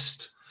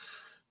best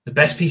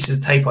pieces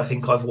of tape I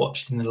think I've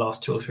watched in the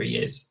last 2 or 3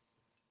 years.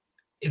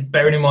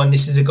 Bearing in mind,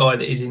 this is a guy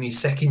that is in his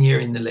second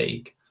year in the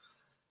league.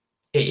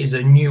 It is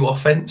a new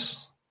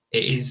offense.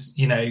 It is,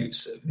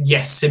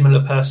 yes,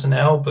 similar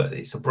personnel, but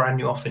it's a brand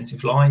new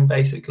offensive line,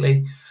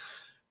 basically.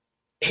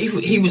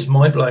 He was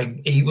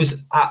mind-blowing. He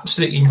was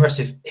absolutely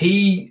impressive.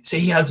 He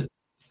had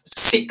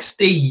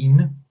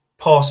 16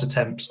 pass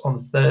attempts on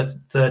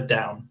third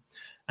down,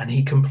 and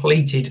he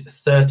completed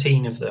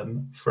 13 of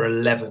them for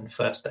 11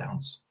 first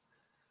downs.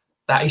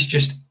 That is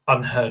just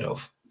unheard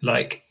of.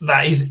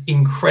 That is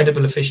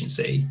incredible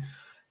efficiency.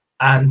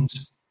 And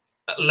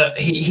look,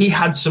 he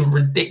had some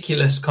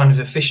ridiculous kind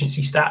of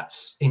efficiency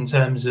stats in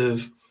terms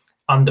of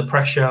under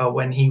pressure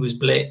when he was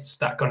blitzed,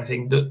 that kind of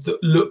thing that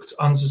looked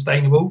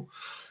unsustainable.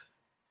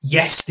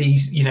 Yes,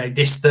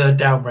 this third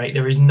down rate,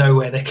 there is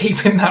nowhere they're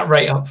keeping that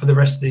rate up for the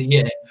rest of the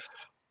year.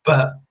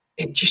 But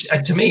it just,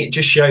 to me, it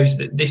just shows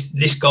that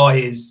this guy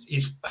is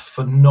a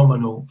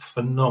phenomenal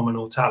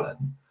talent.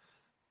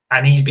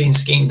 And he's been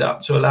schemed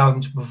up to allow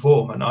him to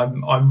perform. And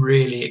I'm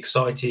really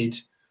excited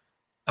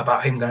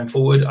about him going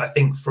forward. I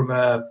think from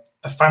a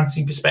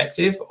fantasy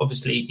perspective,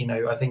 obviously,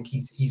 I think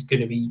he's going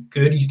to be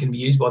good. He's going to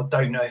be used, but I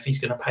don't know if he's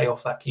going to pay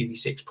off that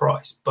QB6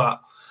 price. But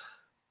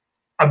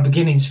I'm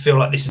beginning to feel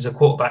like this is a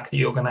quarterback that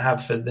you're going to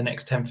have for the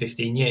next 10,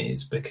 15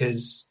 years,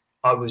 because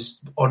I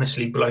was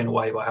honestly blown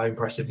away by how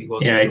impressive he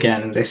was. Yeah,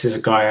 again, this is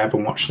a guy I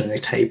haven't watched any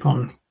tape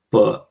on,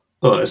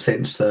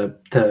 since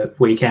the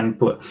weekend,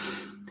 but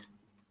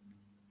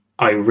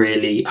I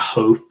really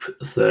hope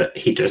that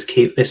he does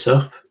keep this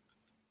up.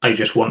 I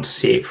just want to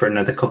see it for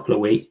another couple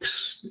of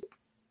weeks.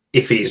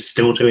 If he's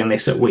still doing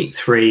this at week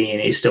 3 and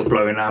he's still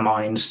blowing our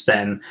minds,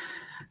 then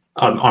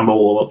I'm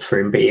all up for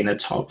him being a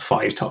top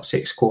 5, top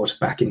 6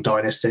 quarterback in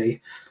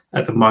Dynasty.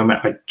 At the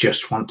moment, I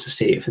just want to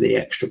see it for the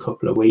extra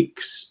couple of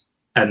weeks,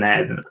 and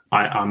then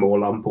I'm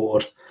all on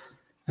board.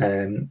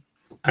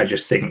 I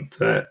just think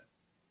that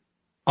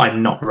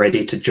I'm not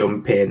ready to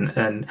jump in,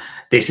 and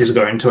this is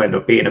going to end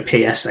up being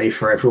a PSA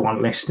for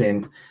everyone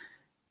listening.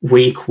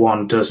 Week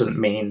 1 doesn't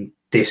mean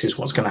this is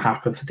what's going to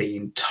happen for the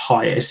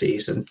entire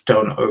season.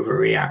 Don't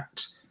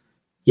overreact.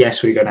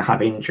 Yes, we're going to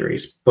have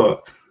injuries,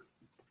 but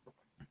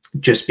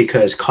just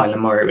because Kyler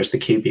Murray was the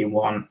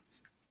QB1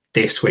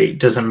 this week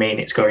doesn't mean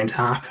it's going to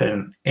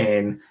happen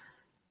in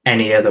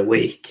any other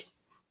week.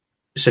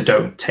 So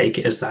don't take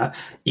it as that.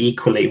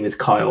 Equally with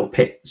Kyle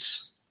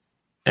Pitts.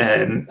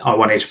 I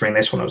wanted to bring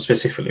this one up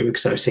specifically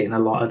because I've seen a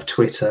lot of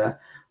Twitter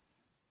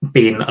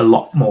being a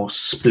lot more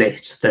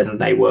split than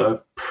they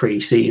were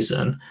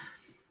pre-season.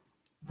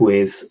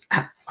 With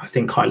I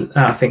think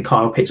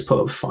Kyle Pitts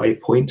put up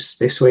 5 points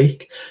this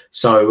week,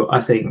 so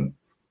I think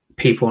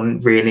people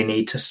really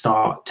need to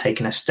start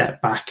taking a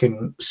step back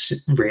and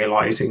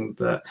realizing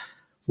that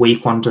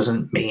week one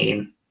doesn't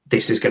mean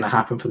this is going to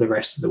happen for the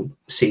rest of the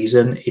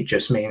season. It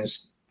just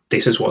means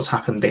this is what's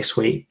happened this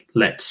week.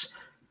 Let's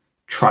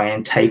try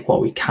and take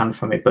what we can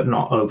from it, but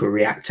not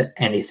overreact to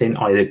anything,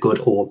 either good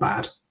or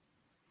bad.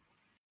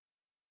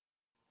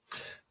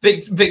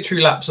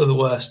 Victory laps are the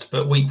worst,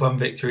 but week one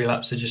victory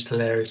laps are just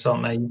hilarious,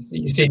 aren't they?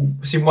 You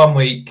see 1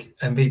 week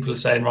and people are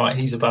saying, right,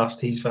 he's a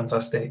bust, he's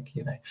fantastic.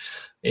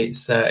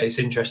 It's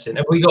interesting.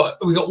 Have we got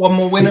one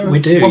more winner? We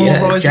do. One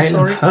more riser,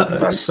 Jalen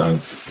Hurts. So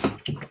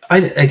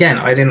I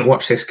didn't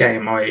watch this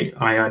game.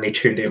 I only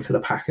tuned in for the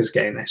Packers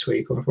game this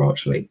week,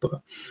 unfortunately.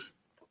 But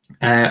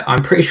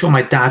I'm pretty sure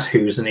my dad,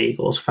 who's an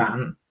Eagles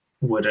fan,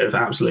 would have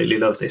absolutely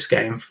loved this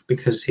game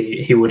because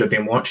he would have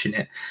been watching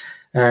it.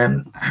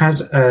 Had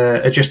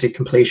an adjusted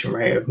completion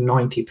rate of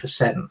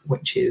 90%,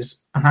 which is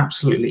an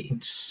absolutely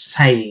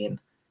insane,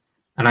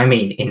 and I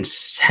mean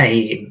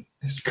insane,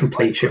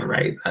 completion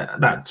rate.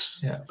 I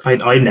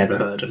never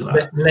heard of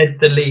that. Led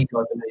the league,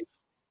 I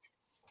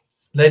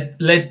believe.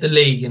 Led the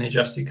league in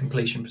adjusted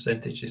completion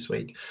percentage this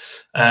week,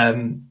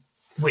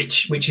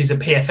 which is a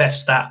PFF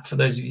stat. For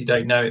those of you who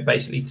don't know, it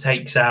basically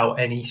takes out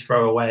any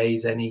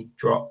throwaways, any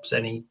drops,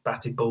 any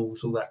batted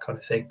balls, all that kind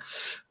of thing.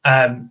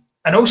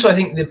 And also, I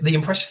think the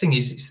impressive thing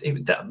is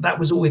that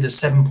was all with a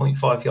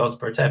 7.5 yards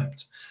per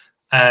attempt.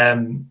 I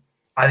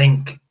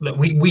think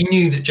we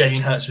knew that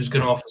Jalen Hurts was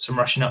going to offer some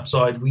rushing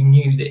upside. We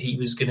knew that he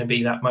was going to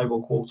be that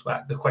mobile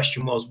quarterback. The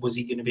question was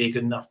he going to be a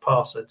good enough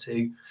passer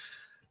to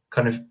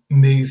kind of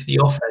move the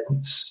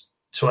offense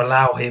to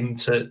allow him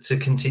to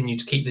continue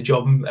to keep the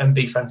job and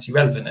be fantasy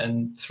relevant?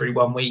 And through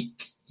 1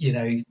 week,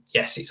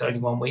 yes, it's only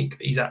 1 week,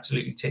 but he's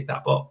absolutely ticked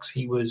that box.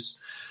 He was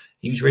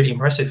really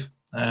impressive.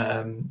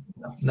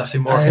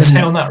 Nothing more I can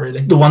say on that,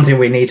 really. The one thing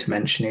we need to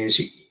mention is,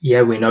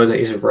 we know that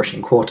he's a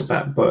rushing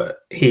quarterback, but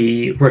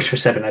he rushed for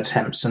 7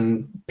 attempts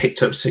and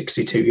picked up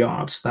 62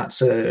 yards.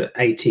 That's a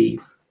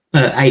 8.86%,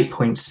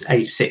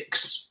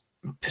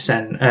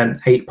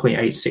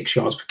 8.86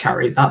 yards per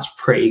carry. That's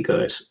pretty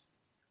good.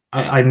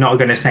 I'm not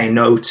going to say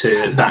no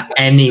to that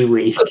any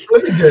week. That's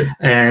really good.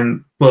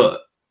 But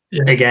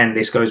again,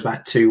 this goes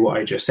back to what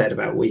I just said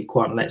about week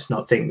one. Let's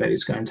not think that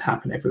it's going to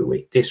happen every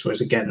week. This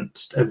was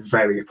against a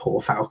very poor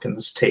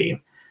Falcons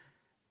team.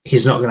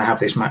 He's not going to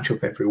have this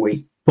matchup every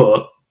week,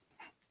 but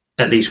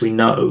at least we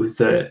know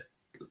that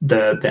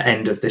the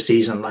end of the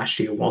season last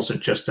year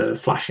wasn't just a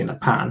flash in the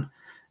pan,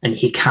 and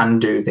he can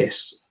do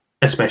this,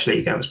 especially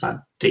against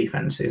bad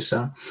defenses.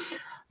 So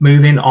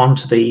moving on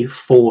to the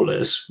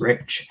fallers,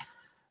 Rich,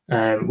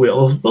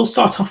 we'll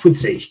start off with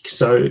Zeke.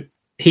 So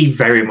he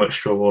very much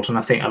struggled, and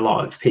I think a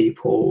lot of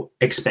people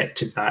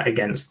expected that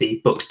against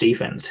the Bucs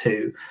defense,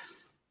 who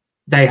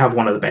they have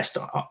one of the best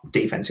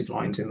defensive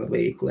lines in the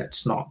league.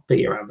 Let's not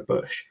beat around the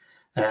bush.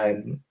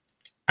 And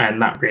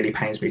that really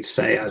pains me to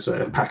say as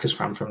a Packers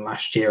fan from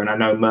last year. And I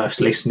know Murph's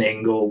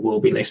listening or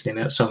will be listening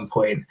at some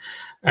point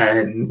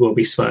and will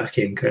be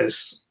smirking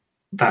because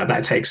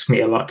that takes me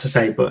a lot to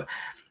say. But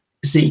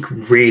Zeke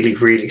really,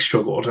 really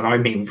struggled. And I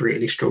mean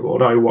really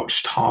struggled. I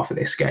watched half of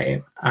this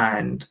game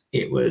and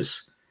it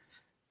was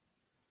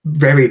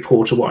very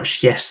poor to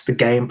watch. Yes, the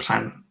game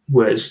plan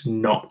was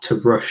not to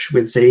rush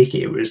with Zeke.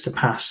 It was to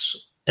pass,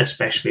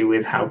 especially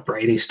with how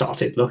Brady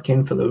started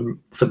looking for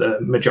the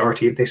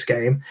majority of this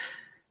game.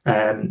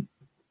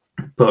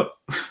 But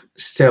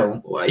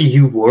still, are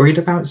you worried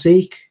about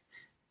Zeke?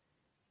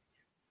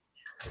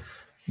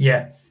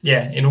 Yeah,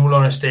 in all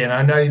honesty. And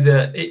I know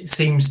that it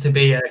seems to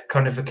be a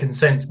kind of a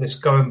consensus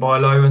going by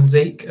low on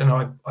Zeke, and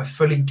I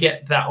fully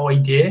get that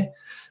idea.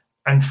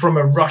 And from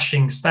a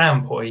rushing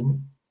standpoint,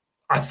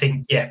 I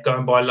think,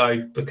 going by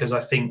low, because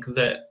I think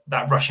that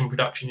rushing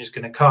production is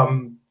going to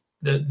come.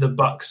 The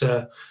Bucs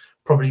are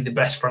probably the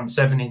best front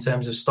seven in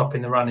terms of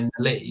stopping the run in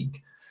the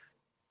league.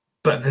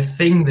 But the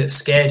thing that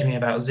scared me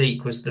about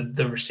Zeke was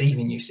the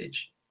receiving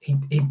usage.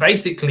 He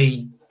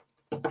basically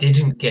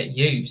didn't get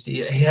used.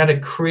 He had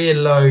a career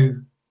low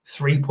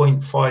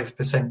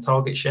 3.5%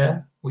 target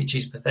share, which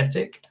is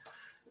pathetic.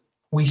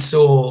 We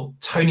saw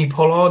Tony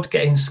Pollard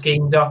getting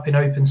schemed up in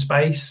open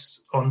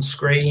space on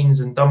screens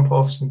and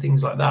dump-offs and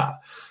things like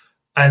that.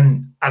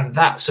 And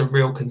that's a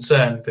real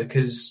concern,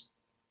 because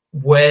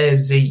where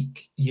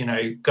Zeke,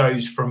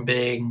 goes from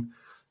being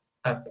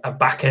a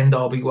back-end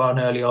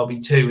RB1, early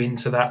RB2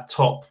 into that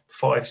top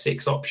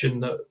 5-6 option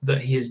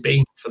that he has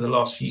been for the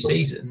last few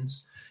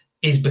seasons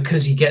is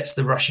because he gets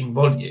the rushing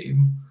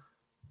volume,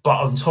 but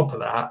on top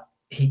of that,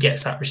 he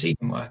gets that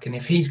receiving work. And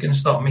if he's going to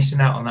start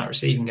missing out on that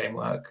receiving game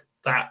work,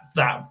 that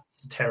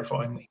is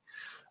terrifying me.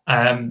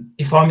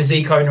 If I'm a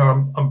Zeke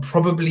owner, I'm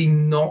probably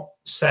not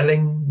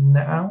selling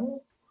now.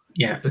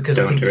 Yeah, because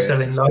I think we're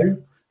selling low.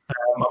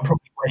 I'm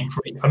probably waiting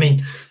for it. I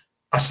mean,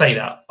 I say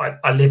that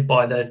I live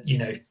by the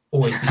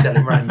always be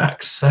selling running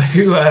backs. So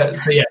I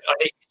think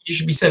you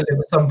should be selling them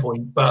at some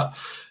point. But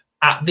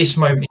at this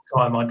moment in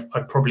time,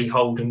 I'd probably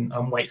hold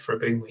and wait for a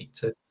boom week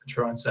to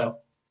try and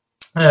sell.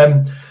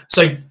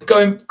 So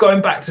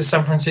going back to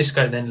San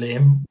Francisco, then,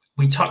 Liam,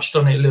 we touched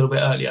on it a little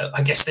bit earlier.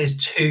 I guess there's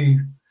two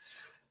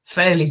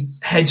fairly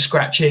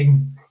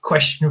head-scratching,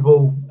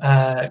 questionable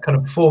kind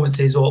of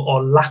performances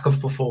or lack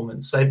of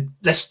performance. So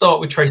let's start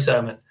with Trey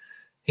Sermon.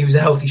 He was a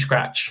healthy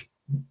scratch.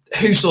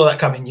 Who saw that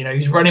coming? You know, he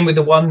was running with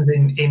the ones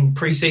in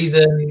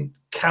pre-season.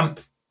 Camp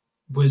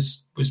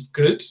was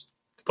good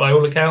by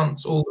all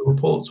accounts. All the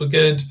reports were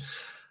good.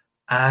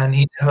 And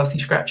he's a healthy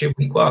scratch in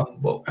week 1.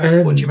 What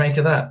do you make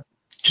of that?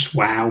 Just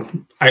wow.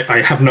 I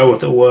have no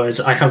other words.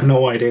 I have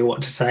no idea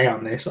what to say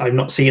on this. I've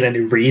not seen any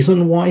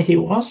reason why he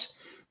was.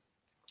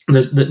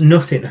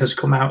 Nothing has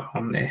come out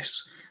on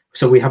this.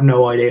 So we have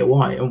no idea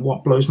why. And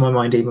what blows my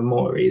mind even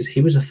more is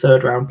he was a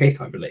 3rd-round pick,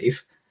 I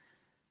believe.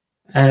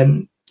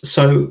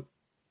 So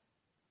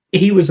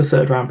he was a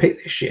 3rd-round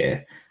pick this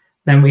year.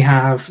 Then we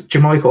have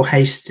Jermichael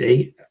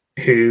Hasty,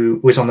 who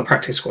was on the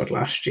practice squad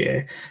last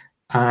year,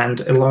 and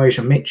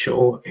Elijah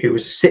Mitchell, who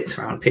was a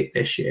 6th-round pick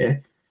this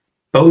year.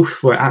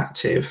 Both were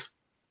active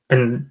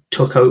and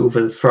took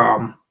over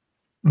from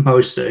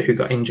Mostert, who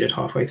got injured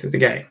halfway through the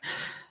game.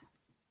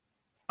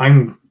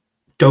 I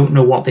don't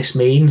know what this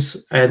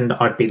means, and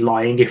I'd be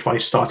lying if I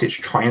started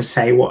to try and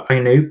say what I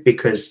knew,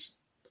 because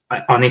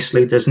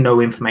honestly, there's no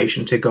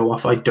information to go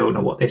off. I don't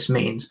know what this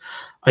means.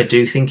 I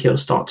do think he'll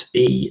start to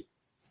be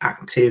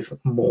active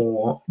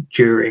more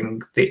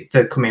during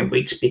the coming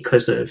weeks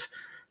because of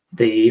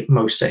the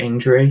Mostert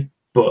injury,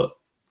 but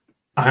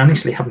I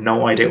honestly have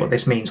no idea what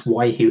this means,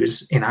 why he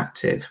was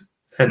inactive.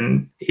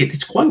 And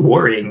it's quite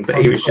worrying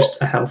that he was just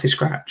a healthy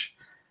scratch.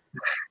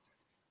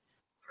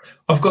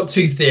 I've got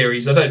 2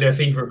 theories. I don't know if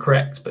either are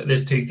correct, but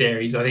there's 2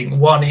 theories. I think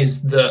one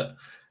is that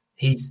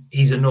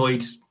he's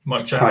annoyed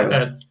Mike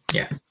Shanahan.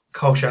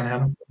 Kyle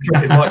Shanahan.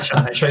 Mike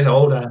Shanahan. It shows how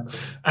old I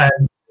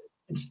am.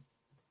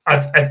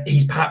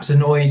 He's perhaps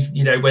annoyed,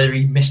 you know, whether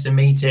he missed a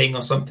meeting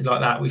or something like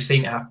that. We've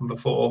seen it happen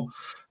before.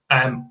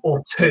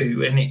 Or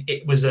 2, and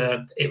it was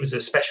a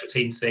special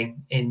teams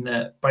thing in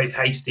that both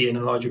Hasty and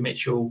Elijah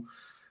Mitchell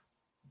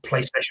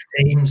play special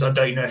teams. I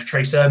don't know if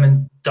Trey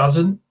Sermon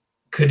doesn't.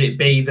 Could it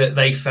be that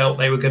they felt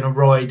they were going to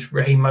ride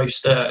Raheem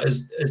Mostert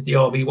as the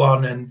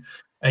RB1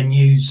 and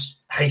use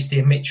Hasty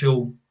and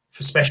Mitchell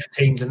for special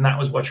teams, and that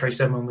was why Trey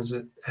Sermon was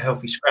a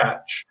healthy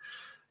scratch?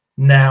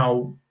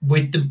 Now,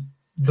 with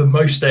the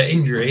Mostert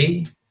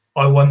injury,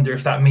 I wonder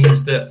if that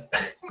means that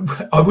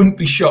I wouldn't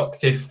be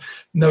shocked if,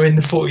 knowing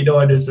the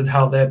 49ers and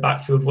how their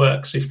backfield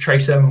works, if Trey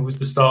Sermon was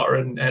the starter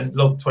and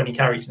logged 20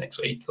 carries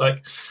next week.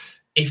 Like,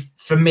 if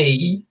for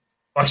me,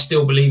 I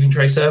still believe in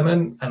Trey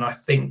Sermon, and I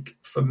think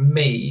for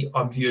me,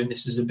 I'm viewing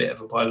this as a bit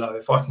of a buy low.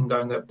 If I can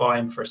go and go buy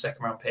him for a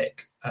 2nd-round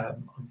pick,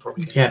 I'm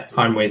probably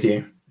I'm with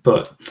you.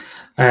 But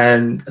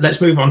let's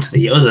move on to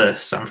the other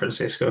San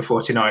Francisco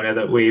 49er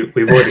that we've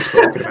already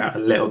spoken about a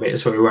little bit,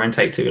 so we won't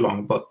take too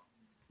long. But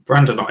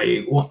Brandon,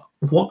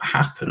 what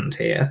happened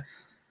here?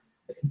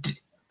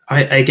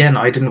 I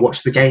didn't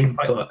watch the game,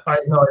 but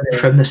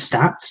from the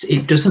stats,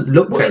 it doesn't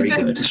look very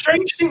good. The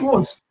strange thing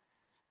was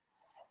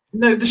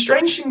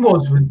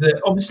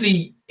that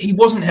obviously he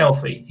wasn't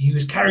healthy. He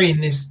was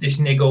carrying this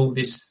niggle,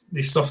 this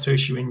soft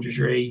tissue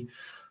injury.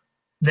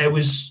 There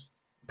was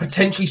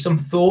potentially some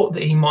thought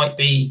that he might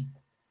be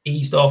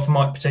eased off,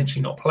 might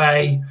potentially not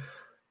play.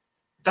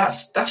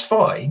 That's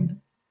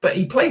fine, but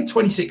he played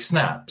 26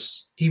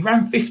 snaps. He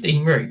ran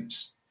 15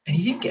 routes, and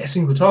he didn't get a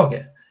single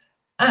target.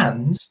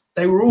 And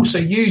they were also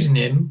using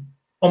him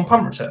on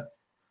punt return.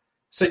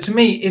 So to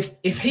me,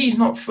 if he's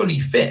not fully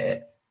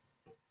fit,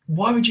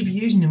 why would you be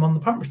using him on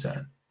the punt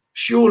return?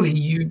 Surely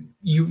you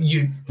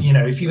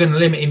know, if you're going to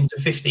limit him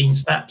to 15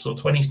 snaps or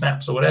 20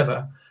 snaps or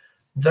whatever,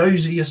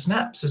 those are your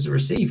snaps as a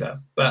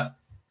receiver. But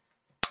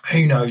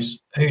who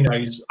knows?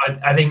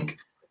 I think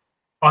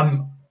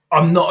I'm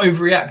not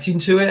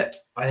overreacting to it.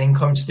 I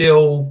think I'm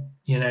still,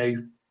 you know,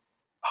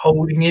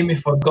 holding him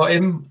if I've got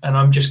him, and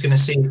I'm just going to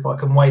see if I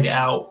can wait it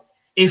out.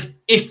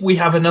 If we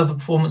have another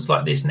performance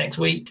like this next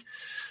week,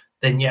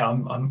 then yeah,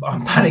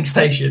 I'm panic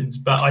stations.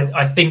 But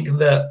I think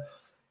that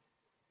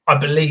I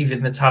believe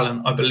in the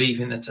talent. I believe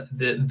in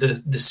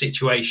the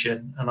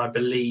situation, and I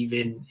believe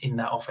in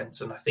that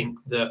offense. And I think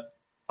that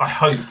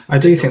I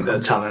do think that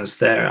the talent's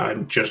there.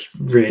 I'm just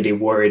really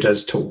worried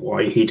as to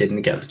why he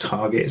didn't get the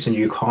targets, and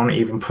you can't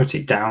even put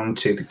it down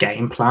to the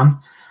game plan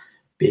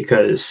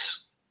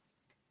because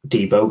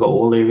Debo got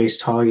all of his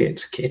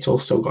targets, Kittle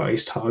still got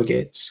his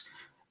targets,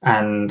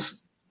 and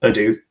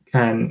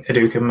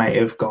Okudah may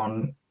have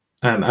gone.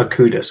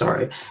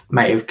 Okudah,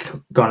 may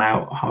have gone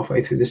out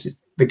halfway through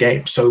the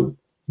game. So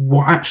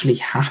what actually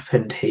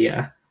happened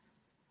here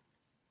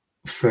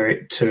for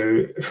him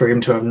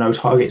to have no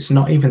targets?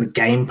 Not even the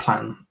game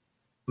plan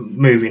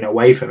moving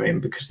away from him,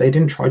 because they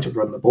didn't try to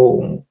run the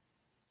ball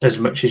as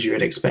much as you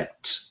would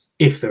expect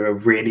if they were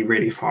really,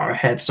 really far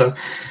ahead. So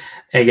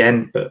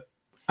again, but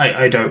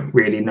I don't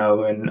really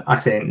know, and I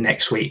think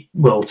next week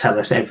will tell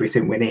us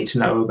everything we need to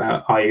know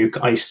about Ayuk.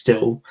 I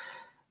still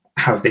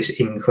have this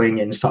inkling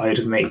inside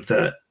of me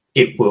that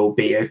it will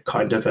be a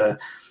kind of a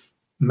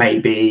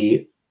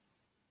maybe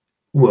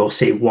we'll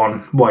see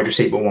one wide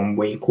receiver 1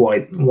 week,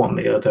 one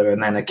the other,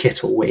 and then a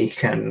Kittle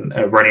week and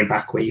a running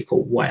back week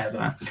or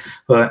whatever.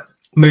 But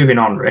moving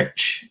on,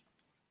 Rich,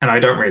 and I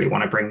don't really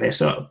want to bring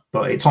this up,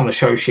 but it's on the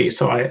show sheet,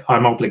 so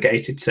I'm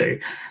obligated to.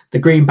 The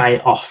Green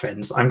Bay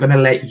offense, I'm going to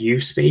let you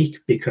speak,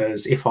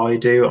 because if I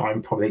do,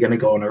 I'm probably going to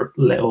go on a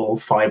little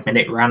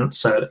 5-minute rant.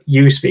 So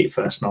you speak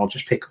first, and I'll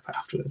just pick up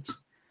afterwards.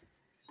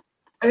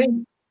 I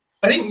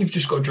think you've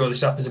just got to draw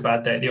this up as a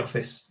bad day at the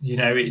office. You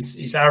know,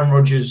 it's Aaron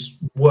Rodgers'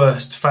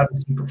 worst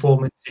fantasy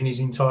performance in his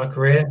entire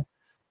career.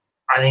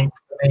 I think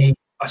for me,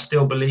 I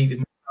still believe in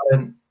the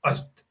talent.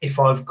 If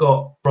I've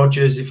got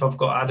Rodgers, if I've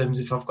got Adams,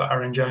 if I've got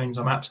Aaron Jones,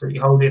 I'm absolutely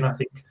holding. I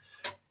think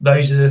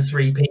those are the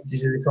three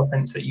pieces of this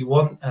offense that you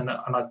want, and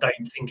I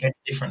don't think any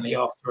differently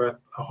after a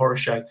horror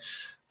show.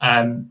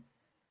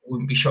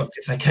 Wouldn't be shocked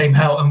if they came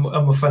out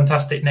and were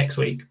fantastic next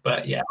week.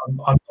 But yeah, I'm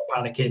not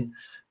panicking.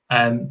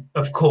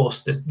 Of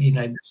course,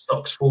 the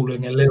stock's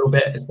falling a little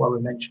bit, is why we're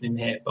mentioning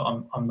here, but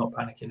I'm not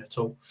panicking at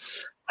all.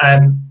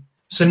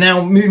 So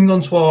now moving on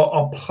to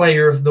our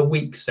Player of the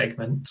Week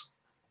segment.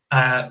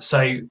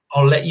 So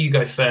I'll let you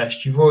go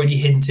first. You've already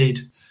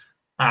hinted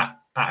at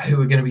who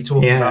we're going to be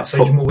talking about.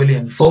 So Jamal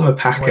Williams, former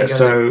Packer.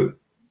 So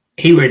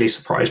he really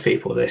surprised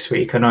people this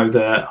week. I know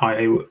that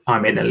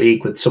I'm in a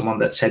league with someone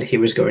that said he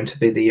was going to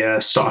be the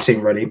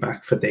starting running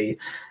back for the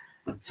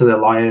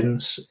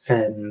Lions,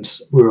 and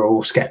we were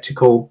all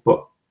skeptical,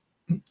 but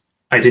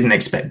I didn't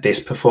expect this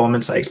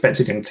performance. I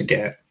expected him to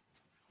get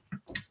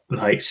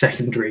like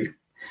secondary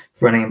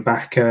running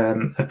back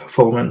a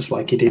performance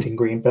like he did in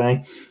Green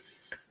Bay.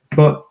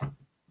 But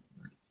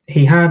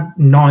he had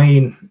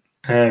 9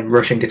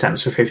 rushing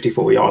attempts for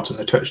 54 yards and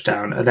a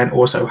touchdown, and then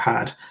also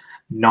had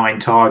 9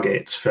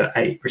 targets for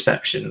 8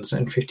 receptions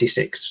and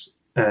 56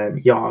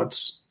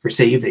 yards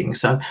receiving.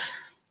 So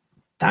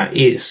that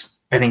is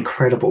an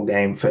incredible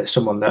game for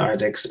someone that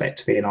I'd expect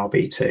to be an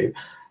RB2.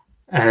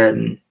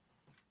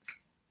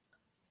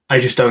 I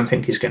just don't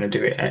think he's going to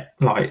do it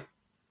like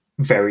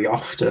very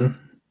often.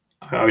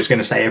 I was going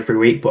to say every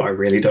week, but I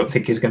really don't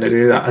think he's going to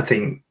do that. I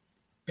think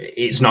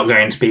it's not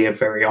going to be a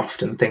very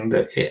often thing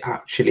that it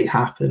actually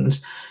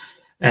happens.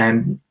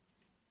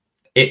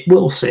 It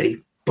will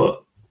see,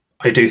 but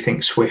I do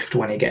think Swift,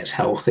 when he gets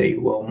healthy,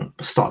 will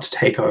start to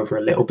take over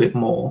a little bit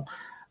more.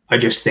 I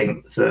just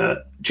think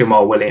that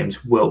Jamal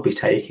Williams will be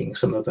taking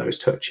some of those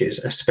touches,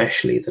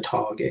 especially the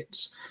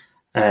targets,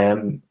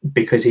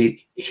 because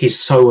he's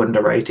so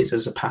underrated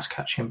as a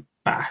pass-catching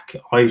back.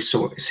 I've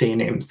seen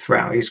him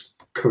throughout his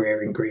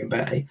career in Green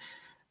Bay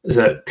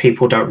that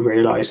people don't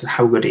realise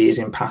how good he is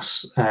in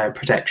pass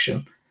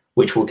protection,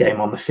 which will get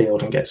him on the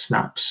field and get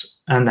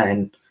snaps. And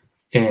then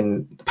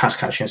in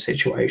pass-catching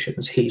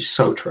situations, he's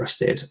so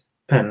trusted.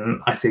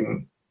 And I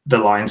think the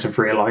Lions have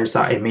realised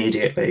that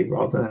immediately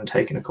rather than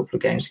taking a couple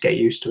of games to get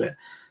used to it.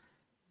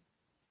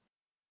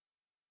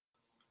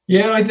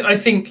 Yeah, I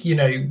think,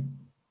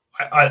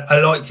 I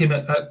liked him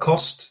at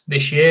cost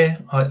this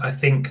year. I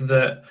think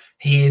that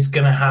he is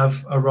going to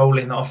have a role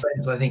in the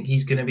offense. I think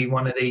he's going to be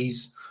one of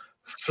these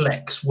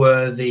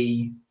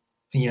flex-worthy,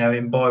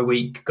 in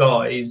bye-week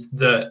guys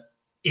that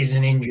is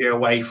an injury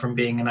away from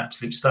being an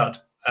absolute stud.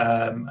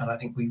 And I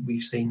think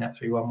we've seen that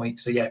through 1 week.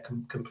 So yeah,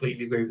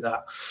 completely agree with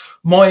that.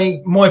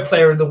 My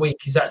player of the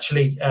week is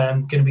actually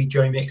going to be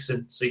Joe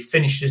Mixon. So he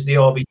finished as the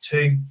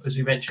RB2, as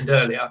we mentioned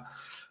earlier.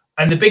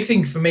 And the big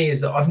thing for me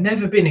is that I've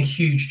never been a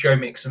huge Joe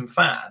Mixon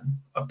fan.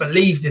 I've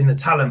believed in the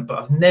talent, but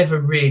I've never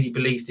really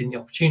believed in the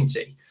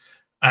opportunity.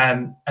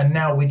 And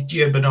now with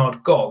Gio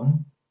Bernard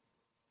gone,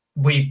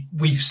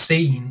 we've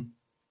seen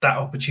that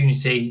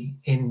opportunity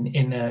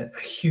in a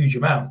huge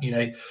amount.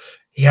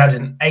 He had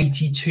an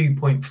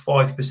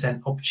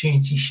 82.5%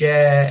 opportunity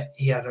share.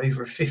 He had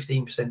over a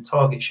 15%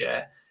 target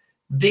share.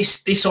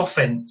 This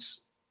offense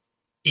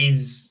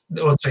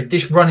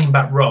this running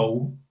back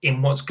role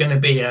in what's going to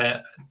be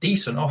a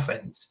decent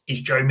offense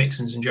is Joe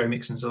Mixon's and Joe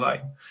Mixon's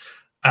alone.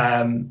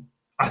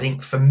 I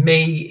think for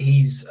me,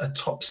 he's a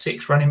top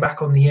 6 running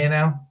back on the year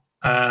now.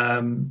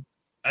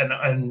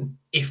 And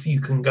if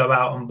you can go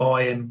out and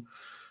buy him,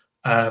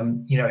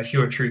 if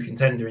you're a true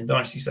contender in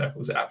dynasty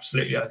circles,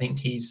 absolutely, I think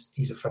he's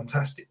a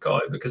fantastic guy,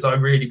 because I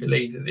really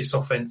believe that this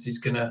offense is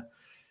gonna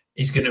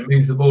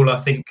move the ball. I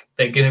think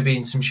they're going to be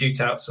in some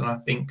shootouts, and I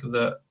think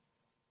that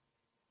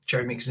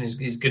Joe Mixon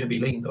is going to be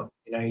leaned on.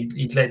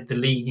 He led the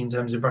league in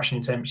terms of rushing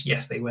attempts.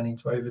 Yes, they went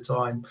into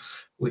overtime,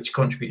 which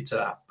contributed to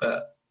that,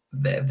 but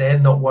they're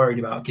not worried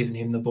about giving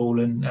him the ball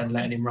and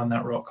letting him run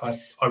that rock. I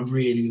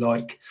really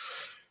like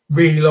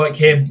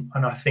him,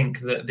 and I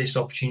think that this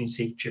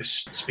opportunity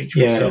just speaks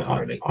for itself.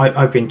 Really,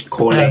 I've been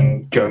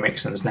calling Joe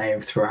Mixon's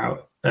name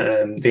throughout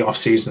the off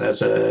season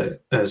as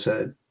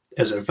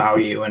a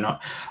value, and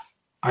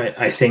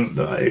I think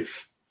that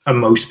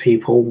most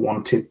people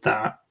wanted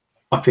that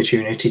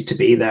opportunity to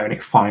be there, and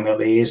it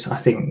finally is. I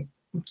think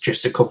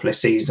just a couple of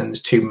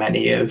seasons too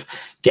many of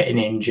getting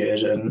injured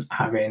and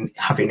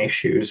having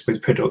issues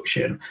with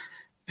production,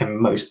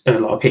 and a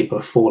lot of people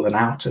have fallen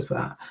out of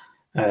that.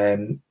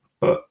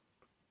 But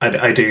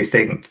I do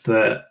think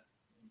that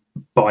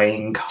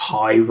buying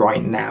high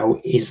right now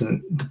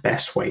isn't the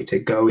best way to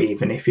go,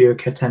 even if you're a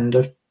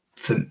contender.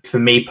 For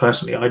me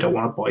personally, I don't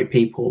want to buy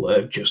people that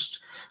have just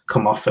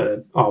come off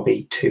a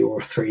RB2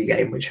 or 3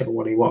 game, whichever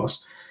one he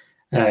was.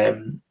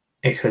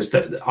 because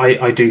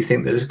I do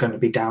think there's going to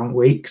be down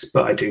weeks,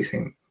 but I do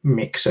think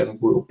Mixon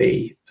will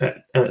be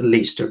at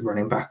least a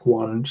running back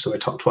one, so a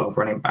top 12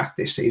 running back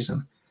this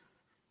season.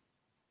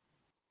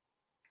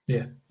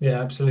 Yeah,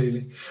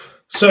 absolutely.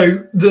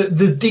 So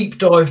the deep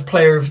dive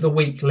player of the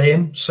week,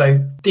 Liam. So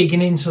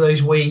digging into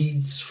those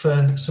weeds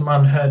for some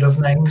unheard of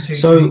names.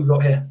 Who you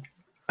got here?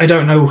 I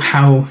don't know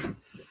how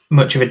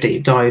much of a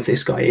deep dive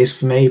this guy is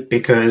for me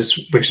because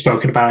we've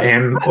spoken about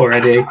him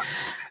already,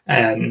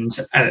 and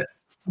the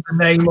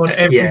name on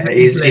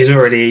every he's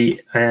already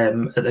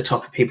at the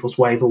top of people's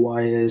waiver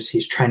wires.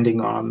 He's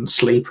trending on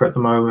Sleeper at the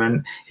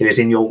moment. He was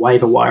in your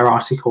waiver wire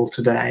article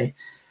today.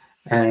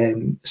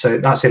 So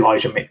that's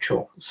Elijah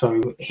Mitchell.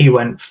 So he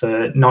went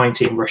for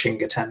 19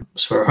 rushing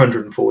attempts for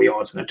 104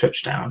 yards and a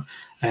touchdown.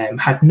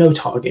 Had no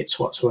targets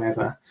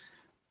whatsoever,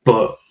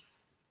 but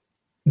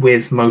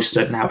with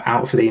Mostert now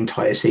out for the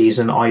entire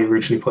season, I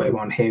originally put him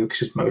on here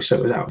because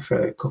Mostert was out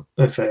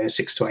for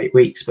 6 to 8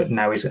 weeks, but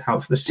now he's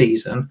out for the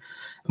season,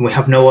 and we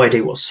have no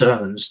idea what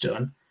Sermon's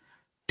done.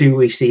 Do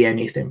we see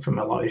anything from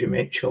Elijah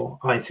Mitchell?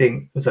 I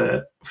think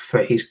that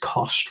for his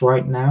cost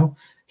right now,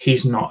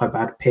 he's not a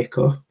bad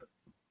pickup,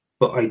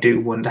 but I do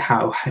wonder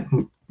how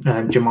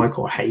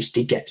JaMychal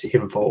Hasty gets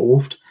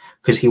involved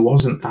because he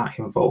wasn't that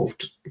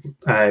involved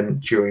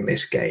during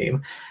this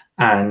game,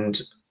 and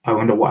I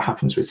wonder what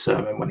happens with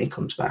Sermon when he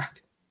comes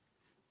back.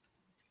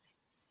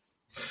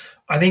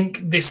 I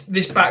think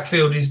this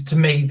backfield is, to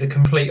me, the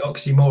complete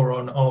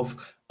oxymoron of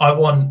I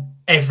want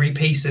every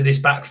piece of this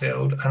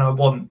backfield and I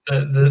want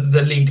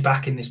the lead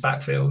back in this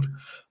backfield,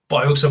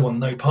 but I also want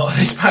no part of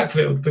this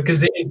backfield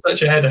because it is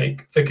such a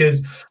headache.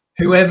 Because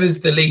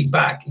whoever's the lead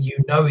back,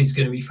 is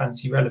going to be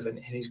fantasy relevant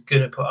and he's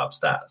going to put up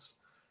stats.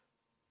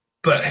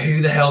 But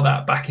who the hell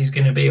that back is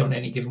going to be on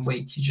any given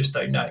week, you just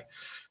don't know.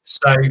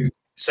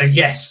 So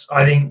yes,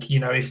 I think,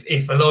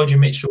 if Elijah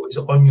Mitchell is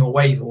on your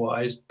waiver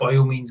wires, by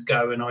all means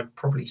go, and I'd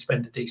probably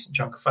spend a decent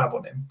chunk of fab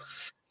on him.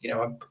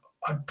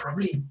 I'd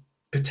probably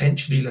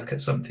potentially look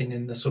at something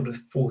in the sort of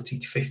 40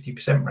 to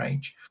 50%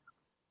 range.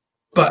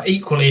 But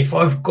equally, if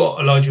I've got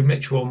Elijah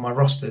Mitchell on my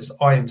rosters,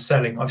 I am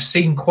selling. I've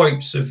seen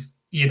quotes of,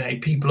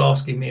 people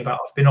asking me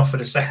about, I've been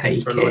offered a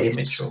second for Elijah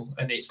Mitchell,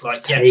 and it's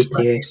like,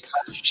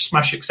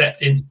 smash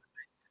accept into.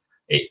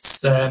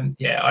 It's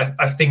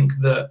I think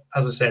that,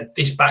 as I said,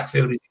 this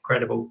backfield is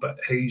incredible, but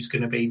who's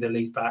going to be the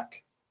lead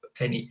back?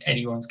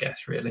 Anyone's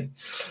guess, really.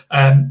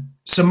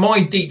 So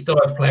my deep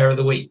dive player of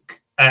the week.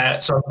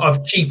 So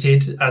I've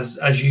cheated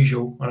as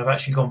usual, and I've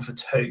actually gone for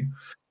 2.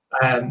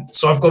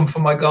 So I've gone for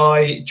my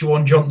guy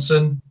Juwan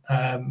Johnson.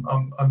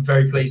 I'm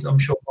very pleased. I'm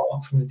sure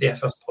Mark from the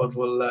DFS pod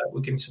will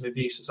give me some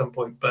abuse at some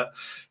point, but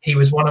he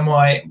was one of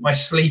my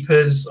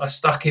sleepers. I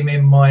stuck him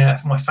in my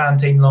fan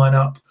team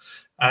lineup.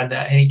 And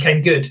he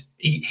came good.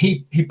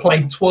 He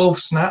played 12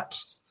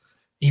 snaps.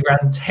 He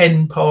ran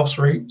 10 pass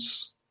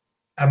routes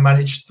and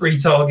managed 3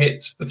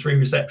 targets for 3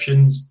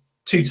 receptions,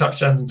 2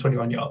 touchdowns and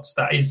 21 yards.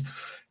 That is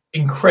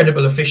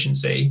incredible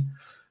efficiency.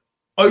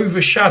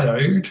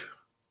 Overshadowed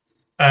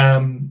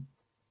Adam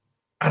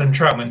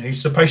Troutman,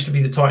 who's supposed to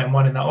be the tight end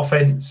one in that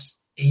offense.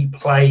 He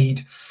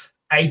played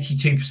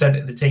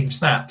 82% of the team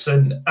snaps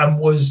and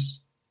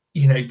was,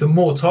 the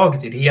more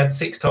targeted. He had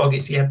 6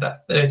 targets. He had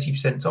that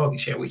 30% target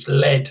share, which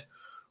led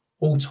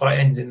all tight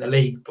ends in the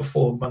league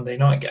before Monday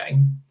night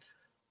game.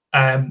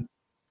 And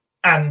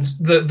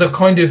the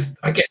kind of,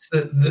 I guess,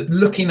 the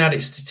looking at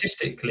it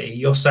statistically,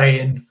 you're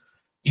saying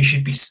you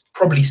should be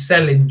probably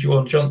selling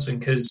Juwan Johnson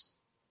because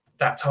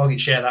that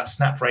target share, that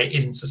snap rate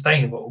isn't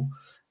sustainable,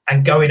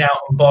 and going out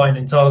and buying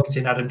and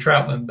targeting Adam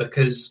Troutman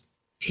because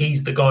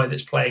he's the guy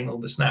that's playing all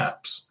the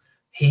snaps.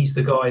 He's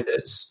the guy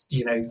that's,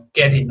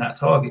 getting that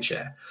target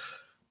share.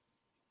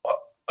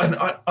 And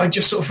I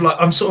just sort of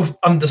I'm sort of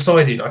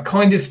undecided. I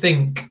kind of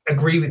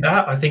agree with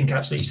that. I think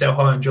absolutely sell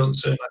high on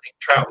Johnson. I think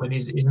Troutman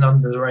is an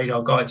under the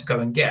radar guy to go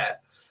and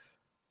get.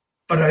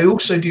 But I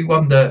also do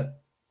wonder,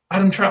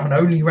 Adam Troutman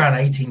only ran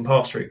 18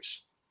 pass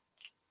routes.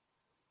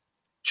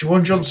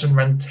 Juwan Johnson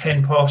ran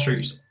 10 pass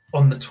routes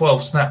on the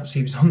 12 snaps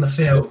he was on the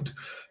field.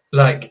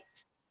 Like,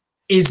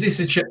 is this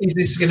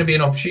going to be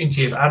an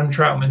opportunity if Adam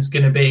Troutman's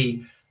going to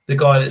be the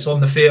guy that's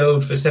on the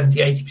field for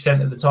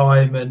 70-80% of the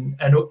time and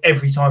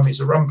every time it's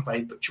a run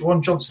play? But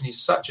Juwan Johnson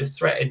is such a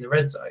threat in the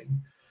red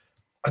zone.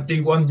 I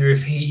do wonder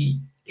if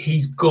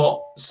he's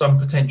got some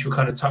potential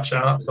kind of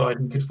touchdown upside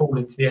and could fall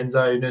into the end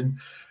zone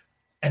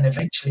and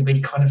eventually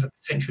be kind of a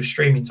potential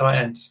streaming tight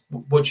end.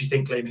 What do you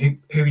think, Liam?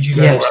 Who would you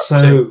go for?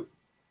 So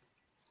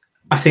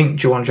I think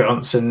Juwan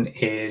Johnson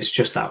is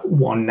just that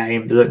one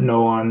name that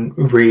no one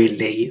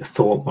really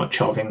thought much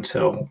of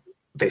until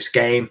this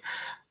game.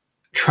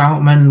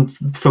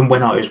 Troutman, from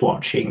when I was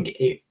watching,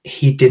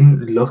 he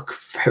didn't look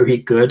very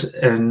good.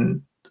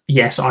 And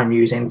yes, I'm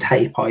using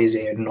tape eyes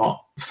here,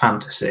 not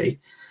fantasy.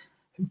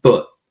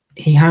 But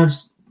he had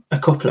a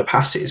couple of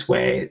passes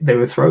where they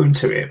were thrown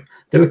to him.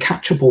 They were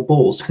catchable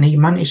balls, and he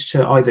managed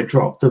to either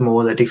drop them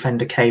or the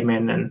defender came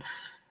in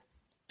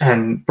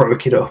and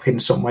broke it up in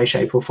some way,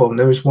 shape or form.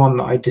 There was one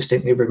that I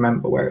distinctly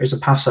remember where it was a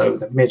pass over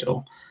the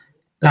middle,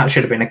 that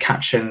should have been a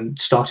catch and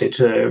started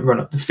to run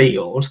up the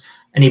field.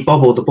 And he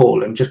bobbled the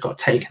ball and just got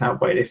taken out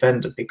by a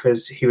defender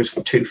because he was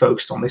too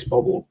focused on this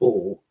bobbled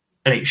ball.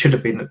 And it should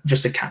have been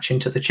just a catch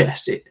into the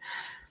chest.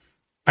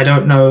 I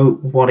don't know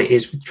what it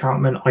is with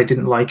Troutman. I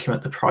didn't like him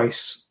at the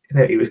price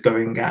that he was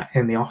going at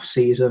in the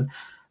off-season.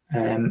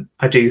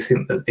 I do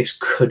think that this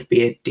could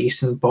be a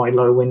decent buy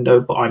low window,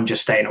 but I'm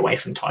just staying away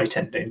from tight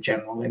end in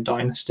general in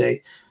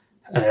Dynasty.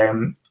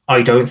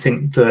 I don't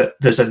think that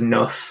there's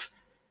enough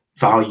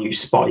value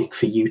spike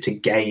for you to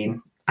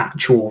gain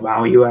actual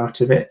value out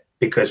of it,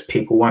 because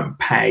people won't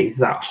pay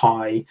that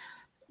high,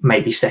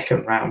 maybe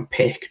second round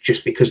pick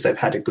just because they've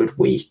had a good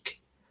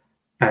week,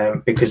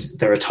 because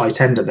they're a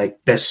tight end and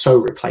they're so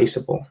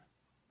replaceable.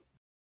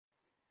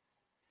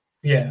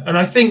 Yeah, and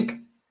I think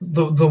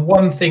the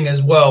one thing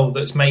as well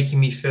that's making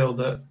me feel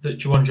that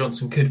Juwan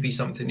Johnson could be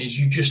something is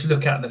you just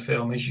look at the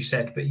film, as you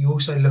said, but you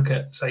also look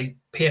at, say,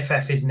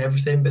 PFF isn't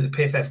everything, but the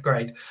PFF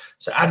grade.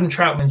 So Adam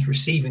Troutman's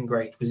receiving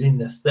grade was in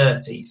the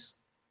 30s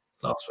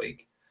last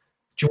week.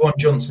 Juwan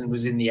Johnson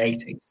was in the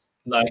 80s.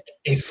 Like,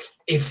 if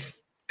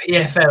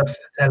PFF are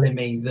telling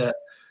me that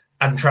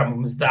Adam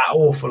Troutman was that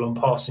awful on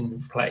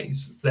passing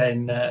plays,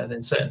 then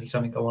certainly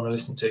something I want to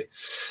listen to.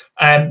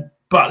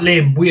 But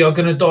Liam, we are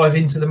going to dive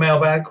into the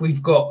mailbag.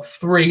 We've got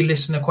 3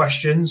 listener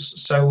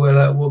questions, so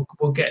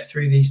we'll get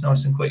through these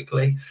nice and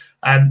quickly.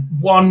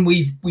 One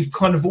we've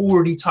kind of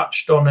already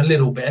touched on a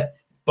little bit,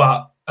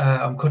 but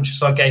I'm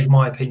conscious I gave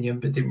my opinion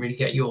but didn't really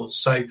get yours.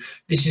 So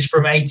this is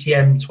from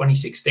ATM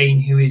 2016,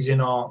 who is in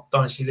our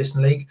Dynasty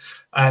Listener League.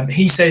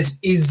 He says,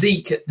 is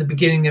Zeke at the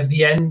beginning of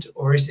the end,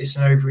 or is this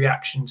an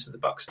overreaction to the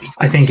Bucs defense?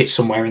 I think it's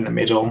somewhere in the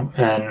middle,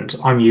 and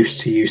I'm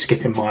used to you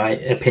skipping my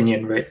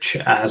opinion, Rich,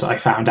 as I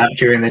found out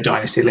during the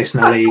Dynasty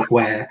Listener League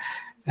where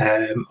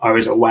I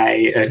was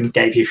away and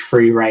gave you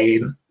free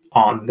reign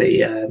on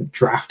the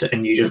draft,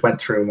 and you just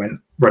went through and went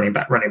running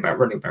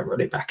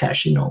back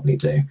as you normally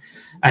do,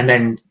 and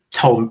then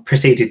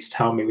proceeded to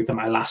tell me within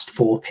my last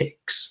 4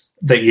 picks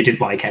that you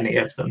didn't like any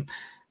of them.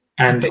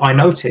 And I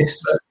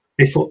noticed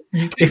before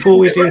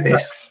we do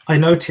this, I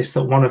noticed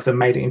that one of them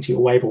made it into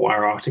your waiver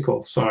wire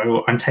article,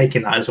 so I'm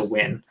taking that as a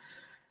win.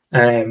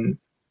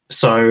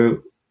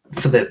 So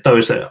for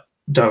those that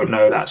don't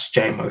know, that's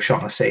J-Mo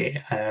Shaughnessy,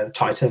 the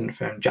tight end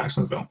from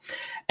Jacksonville.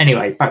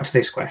 Anyway, back to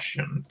this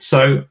question.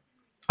 So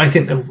I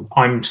think that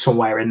I'm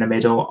somewhere in the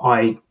middle.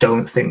 I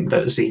don't think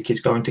that Zeke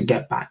is going to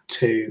get back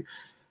to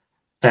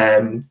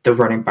the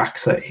running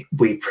back that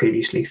we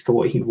previously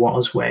thought he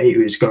was, where he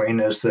was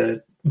going as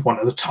one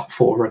of the top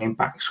 4 running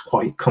backs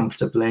quite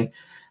comfortably.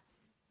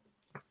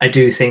 I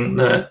do think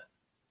that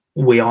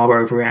we are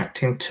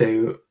overreacting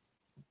to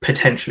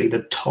potentially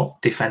the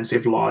top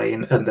defensive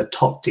line and the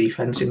top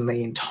defense in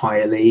the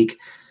entire league.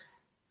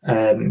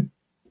 And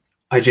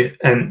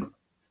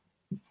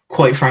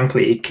quite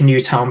frankly, can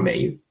you tell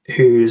me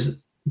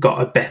who's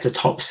got a better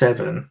top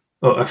 7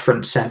 or a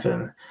front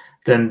 7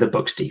 than the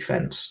Bucs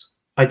defense?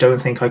 I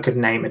don't think I could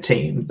name a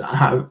team that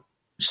have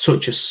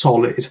such a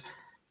solid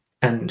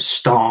and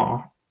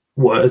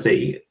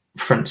star-worthy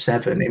front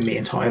 7 in the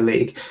entire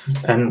league,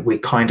 and we're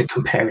kind of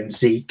comparing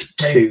Zeke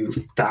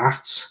to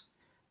that.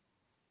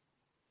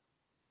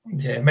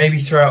 Yeah, maybe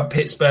throw out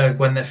Pittsburgh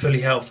when they're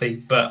fully healthy,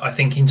 but I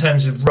think in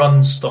terms of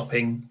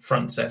run-stopping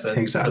front 7,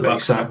 exactly. The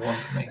Bucs have one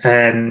for me.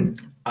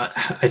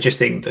 I just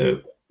think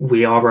that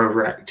we are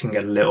overreacting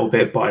a little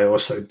bit, but I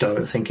also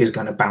don't think he's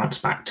going to bounce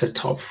back to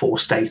top 4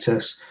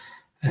 status.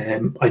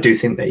 I do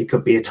think that he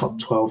could be a top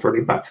 12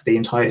 running back for the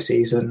entire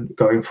season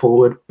going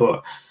forward,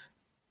 but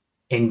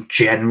in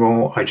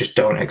general, I just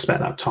don't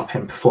expect that top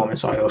end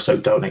performance. I also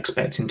don't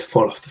expect him to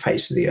fall off the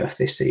face of the earth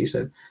this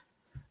season.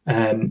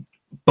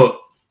 But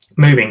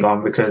moving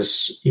on,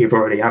 because you've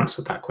already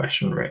answered that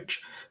question,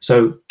 Rich.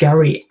 So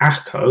Gary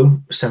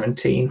Acco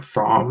 17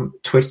 from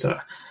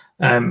Twitter.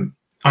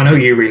 I know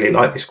you really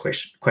like this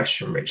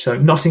question, Rich. So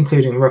not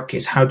including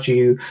rookies, how do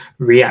you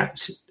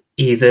react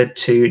either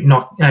to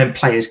not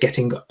players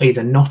getting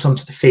either not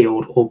onto the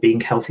field or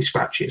being healthy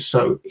scratches?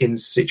 So in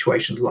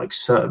situations like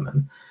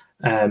Sermon,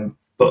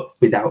 but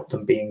without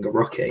them being a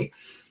rookie.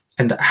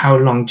 And how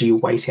long do you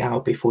wait it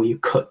out before you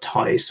cut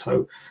ties?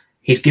 So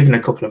he's given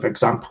a couple of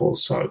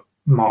examples. So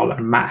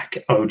Marlon Mack,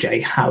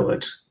 OJ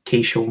Howard,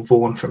 Keyshawn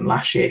Vaughn from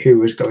last year, who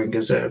was going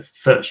as a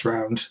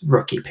first-round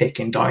rookie pick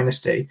in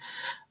Dynasty.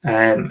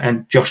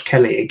 And Josh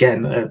Kelly,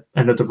 again,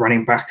 another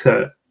running back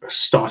that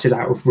started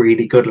out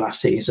really good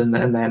last season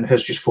and then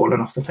has just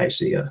fallen off the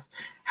face of the earth.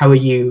 How are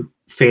you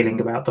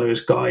feeling about those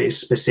guys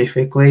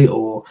specifically,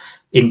 or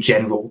in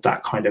general,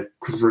 that kind of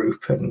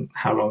group, and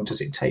how long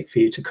does it take for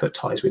you to cut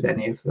ties with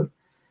any of them?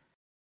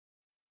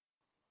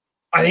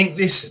 I think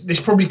this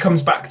probably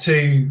comes back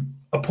to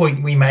a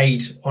point we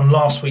made on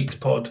last week's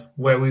pod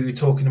where we were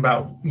talking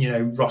about,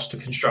 roster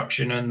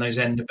construction and those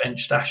end of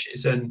bench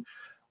stashes. And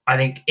I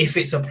think if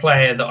it's a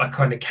player that I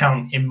kind of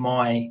count in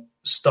my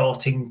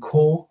starting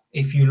core,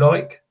 if you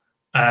like,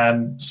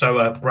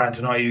 so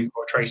Brandon Ayuk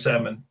or Trey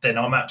Sermon, then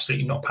I'm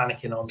absolutely not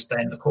panicking. I'm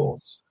staying the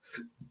course.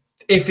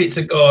 If it's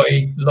a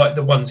guy like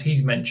the ones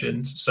he's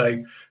mentioned,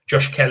 so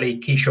Josh Kelly,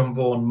 Keyshawn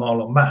Vaughn,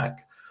 Marlon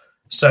Mack,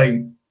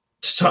 So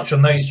to touch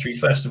on those three,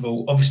 first of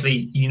all,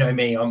 obviously, you know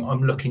me,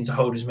 I'm looking to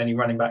hold as many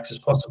running backs as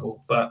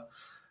possible. But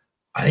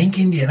I think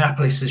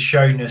Indianapolis has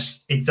shown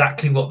us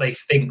exactly what they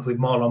think with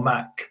Marlon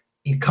Mack.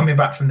 He's coming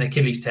back from the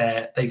Achilles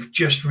tear. They've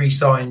just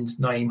re-signed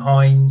Nyheim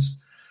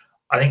Hines.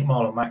 I think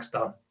Marlon Mack's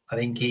done. I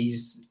think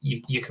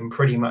you can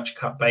pretty much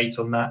cut bait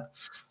on that.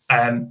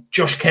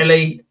 Josh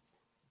Kelly,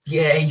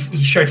 yeah,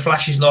 he showed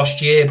flashes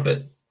last year,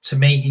 but to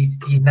me,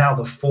 he's now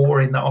the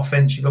 4 in that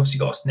offense. You've obviously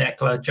got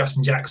Sneckler,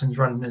 Justin Jackson's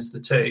running as the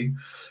 2.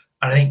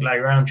 And I think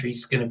Larry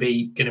Roundtree's going to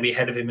be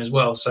ahead of him as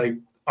well. So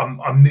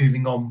I'm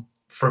moving on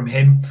from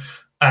him.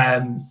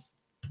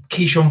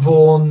 Keyshawn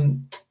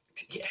Vaughn,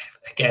 yeah,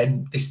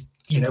 again,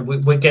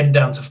 we're getting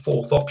down to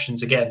 4th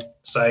options again.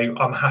 So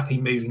I'm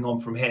happy moving on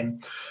from him.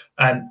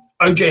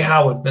 OJ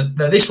Howard,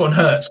 now this one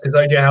hurts because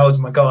OJ Howard's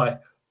my guy.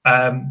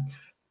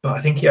 But I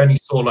think he only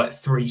saw like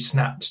 3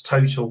 snaps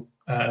total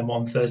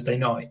on Thursday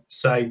night.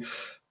 So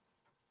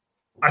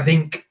I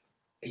think,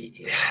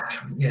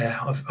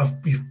 yeah,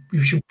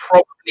 you should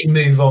probably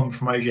move on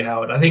from OJ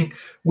Howard. I think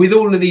with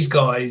all of these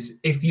guys,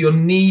 if you're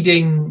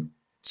needing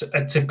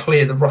to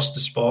clear the roster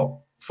spot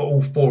for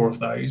all 4 of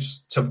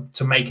those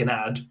to make an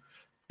ad,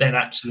 then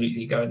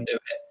absolutely go and do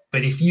it.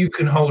 But if you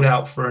can hold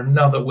out for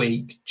another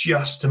week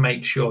just to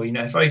make sure,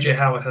 if OJ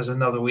Howard has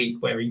another week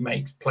where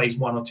he plays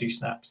 1 or 2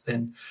 snaps,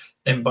 then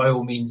by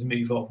all means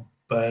move on.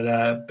 But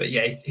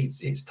yeah,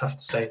 it's tough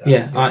to say that.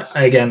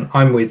 Yeah,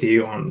 I'm with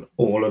you on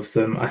all of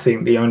them. I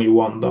think the only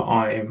one that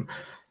I'm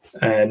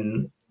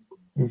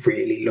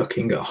really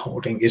looking at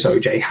holding is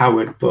OJ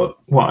Howard. But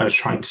what I was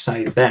trying to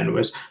say then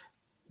was,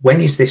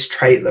 when is this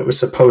trait that was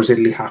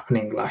supposedly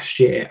happening last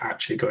year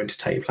actually going to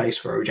take place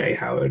for OJ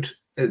Howard?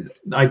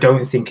 I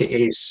don't think it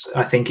is.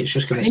 I think it's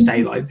just going to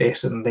stay like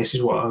this, and this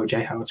is what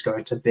OJ Howard's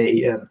going to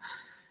be. And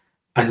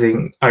I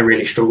think I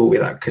really struggle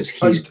with that because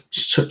he's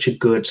such a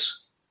good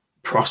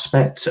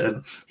prospect,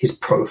 and his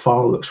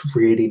profile looks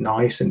really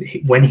nice. And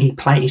when he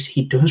plays,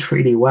 he does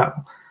really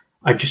well.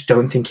 I just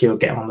don't think he'll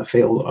get on the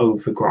field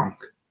over Gronk.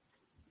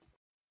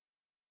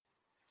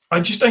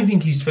 I just don't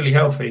think he's fully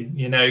healthy.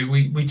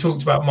 We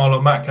talked about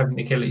Marlon Mack having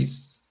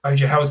Achilles.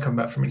 OJ Howard's come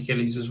back from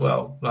Achilles as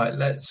well. Like,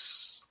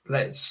 let's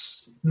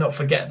not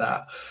forget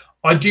that.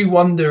 I do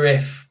wonder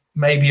if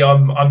maybe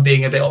I'm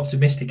being a bit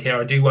optimistic here.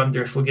 I do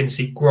wonder if we're going to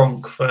see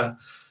Gronk for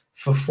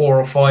 4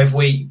 or 5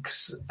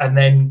 weeks, and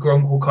then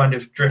Gronk will kind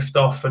of drift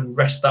off and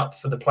rest up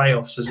for the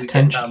playoffs as we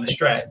get down the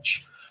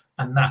stretch.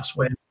 And that's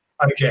when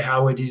OJ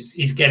Howard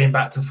is getting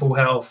back to full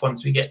health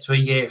once we get to a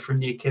year from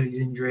the Achilles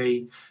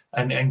injury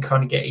and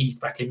kind of get eased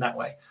back in that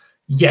way.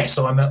 Yes,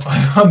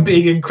 I'm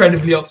being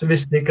incredibly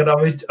optimistic, and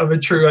I'm a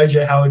true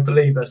OJ Howard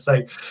believer.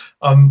 So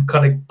I'm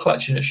kind of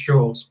clutching at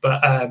straws, but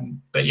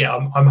yeah,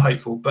 I'm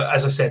hopeful. But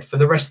as I said, for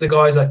the rest of the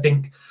guys, I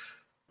think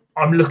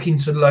I'm looking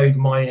to load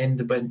my end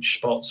of bench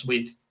spots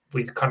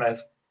with kind of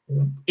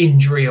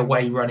injury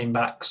away running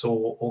backs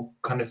or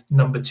kind of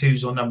number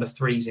 2s or number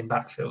 3s in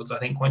backfields. I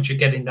think once you're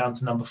getting down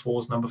to number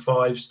 4s, number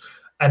 5s,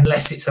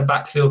 unless it's a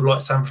backfield like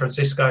San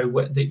Francisco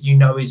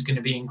that is going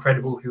to be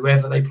incredible,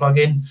 whoever they plug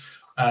in,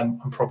 I'm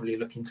probably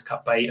looking to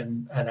cut bait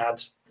and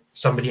add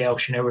somebody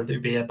else, whether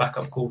it be a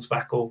backup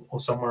quarterback or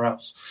somewhere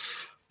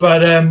else. But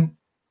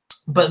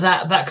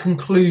that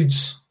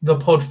concludes the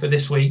pod for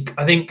this week.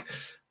 I think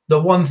the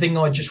one thing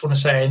I just want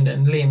to say,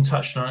 and Liam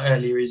touched on it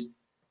earlier, is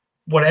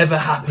whatever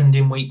happened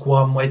in week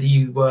 1, whether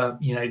you were,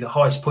 the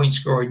highest point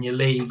scorer in your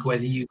league,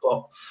 whether you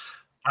got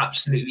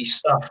absolutely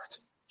stuffed,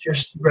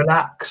 just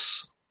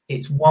relax.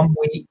 It's 1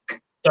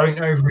 week. Don't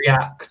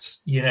overreact.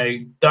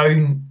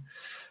 Don't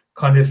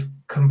kind of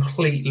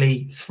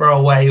completely throw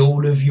away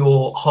all of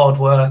your hard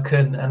work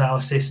and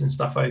analysis and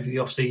stuff over the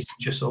offseason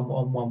just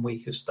on 1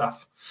 week of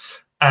stuff.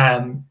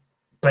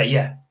 But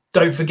yeah,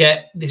 don't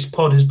forget, this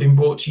pod has been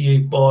brought to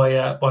you by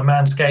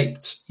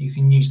Manscaped. You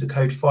can use the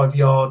code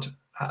 5yard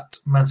at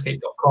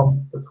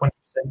manscaped.com for 20%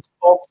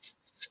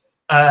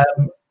 off.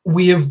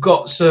 We have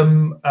got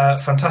some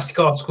fantastic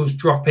articles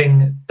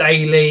dropping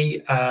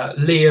daily.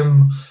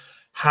 Liam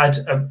had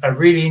a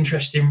really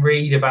interesting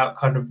read about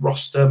kind of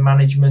roster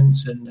management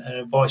and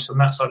advice on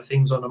that side of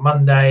things on a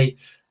Monday.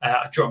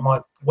 I dropped my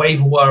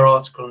waiver wire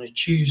article on a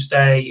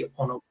Tuesday.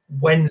 On a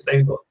Wednesday,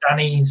 we've got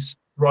Danny's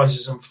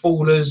Risers and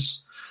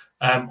Fallers.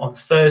 On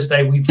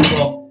Thursday, we've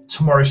got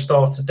Tomorrow's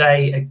Star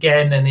Today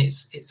again, and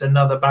it's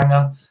another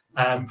banger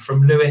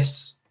from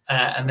Lewis.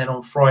 And then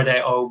on Friday,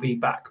 I'll be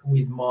back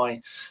with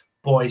my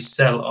buy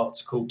sell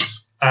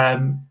articles.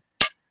 Ian,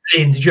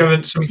 did you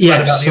have something to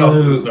add about the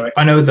articles? Sorry.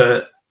 I know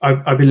that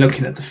I've been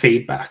looking at the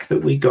feedback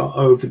that we got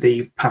over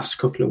the past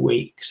couple of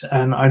weeks,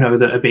 and I know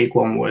that a big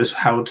one was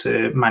how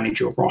to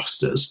manage your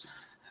rosters.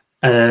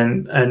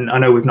 And I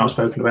know we've not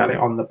spoken about it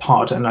on the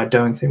pod, and I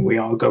don't think we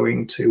are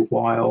going to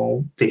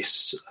while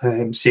this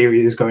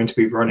series is going to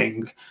be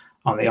running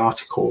on the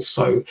articles.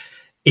 So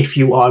if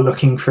you are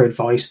looking for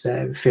advice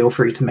there, feel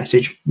free to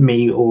message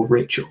me or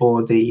Rich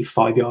or the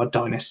 5 Yard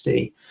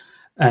Dynasty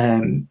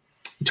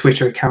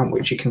Twitter account,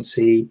 which you can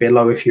see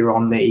below if you're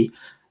on the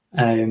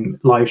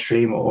live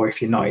stream, or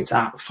if you're not, it's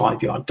at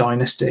 5 Yard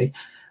Dynasty.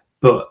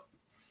 But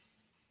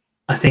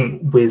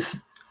think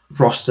with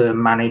roster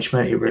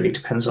management, it really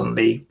depends on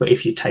the league. But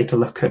if you take a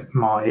look at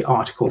my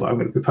article that I'm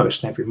going to be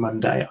posting every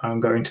Monday, I'm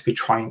going to be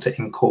trying to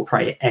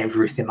incorporate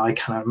everything I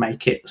can and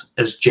make it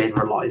as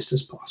generalized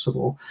as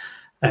possible.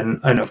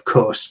 And of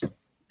course,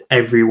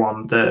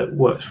 everyone that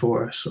works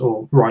for us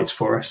or writes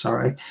for us,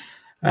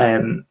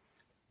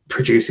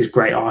 produces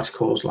great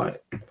articles.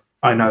 Like,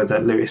 I know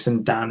that Lewis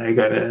and Dan are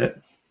going to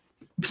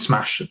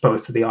smash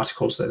both of the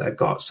articles that they've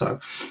got. So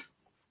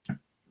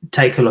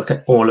take a look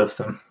at all of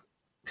them.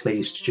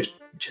 Please just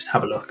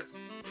have a look.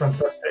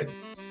 Fantastic.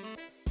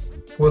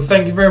 Well,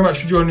 thank you very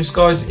much for joining us,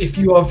 guys. If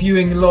you are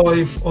viewing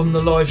live on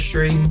the live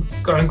stream,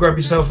 go and grab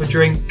yourself a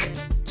drink,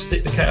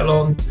 stick the kettle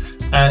on.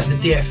 The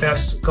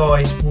DFS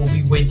guys will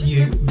be with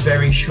you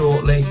very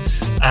shortly.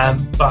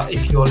 But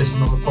if you're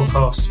listening on the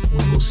podcast,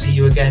 we will see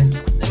you again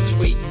next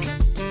week.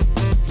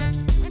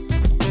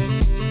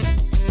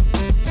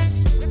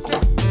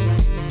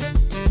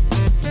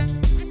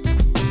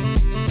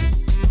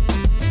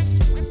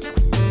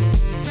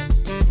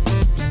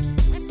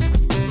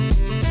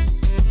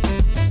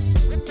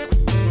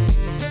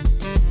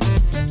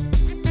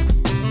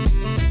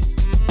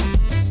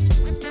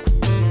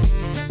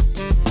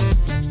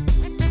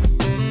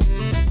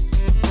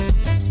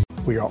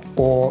 We are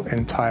all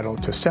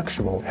entitled to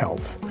sexual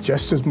health,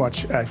 just as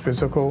much as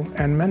physical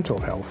and mental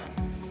health.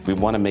 We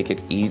want to make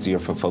it easier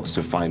for folks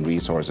to find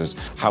resources.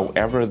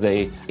 However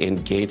they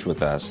engage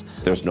with us,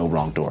 there's no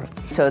wrong door.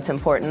 So it's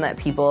important that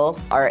people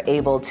are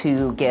able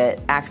to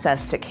get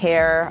access to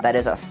care that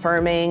is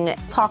affirming.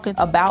 Talking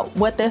about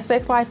what their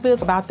sex life is,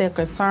 about their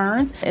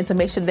concerns, and to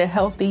make sure they're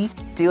healthy.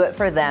 Do it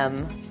for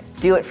them.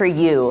 Do it for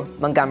you,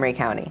 Montgomery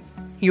County.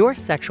 Your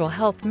sexual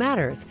health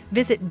matters.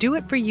 Visit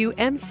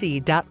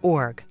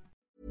doitforyoumc.org.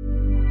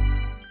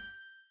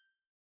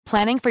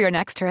 Planning for your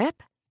next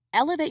trip?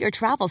 Elevate your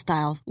travel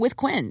style with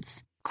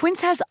Quince.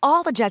 Quince has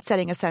all the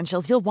jet-setting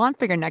essentials you'll want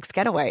for your next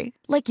getaway,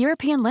 like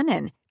European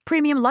linen,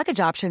 premium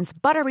luggage options,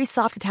 buttery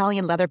soft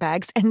Italian leather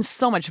bags, and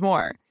so much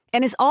more.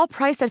 And is all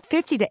priced at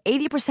 50 to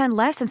 80%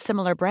 less than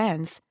similar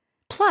brands.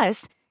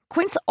 Plus,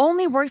 Quince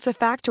only works with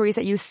factories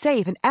that use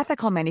safe and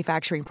ethical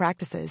manufacturing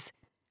practices.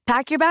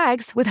 Pack your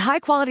bags with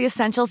high-quality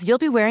essentials you'll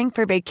be wearing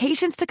for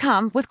vacations to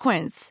come with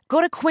Quince.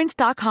 Go to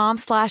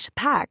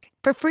quince.com/pack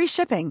for free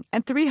shipping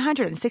and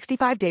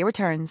 365-day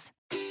returns.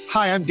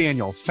 Hi, I'm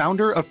Daniel,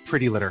 founder of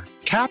Pretty Litter.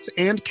 Cats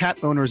and cat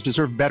owners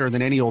deserve better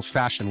than any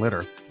old-fashioned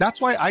litter.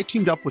 That's why I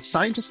teamed up with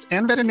scientists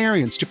and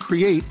veterinarians to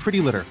create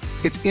Pretty Litter.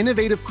 Its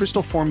innovative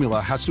crystal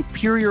formula has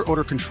superior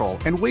odor control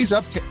and weighs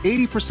up to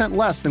 80%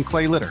 less than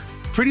clay litter.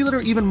 Pretty Litter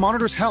even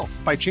monitors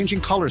health by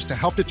changing colors to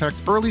help detect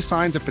early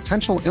signs of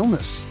potential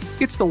illness.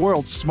 It's the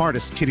world's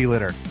smartest kitty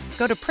litter.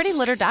 Go to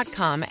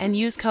prettylitter.com and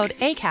use code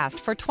ACAST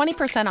for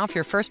 20% off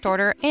your first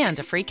order and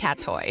a free cat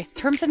toy.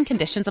 Terms and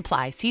conditions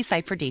apply. See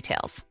site for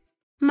details.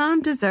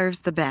 Mom deserves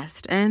the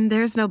best, and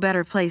there's no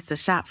better place to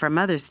shop for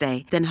Mother's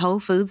Day than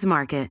Whole Foods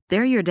Market.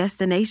 They're your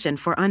destination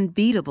for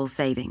unbeatable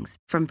savings,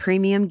 from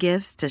premium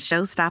gifts to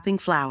show-stopping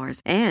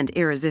flowers and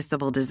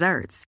irresistible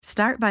desserts.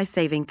 Start by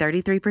saving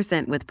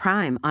 33% with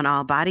Prime on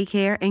all body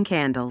care and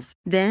candles.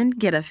 Then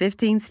get a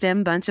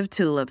 15-stem bunch of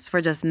tulips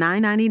for just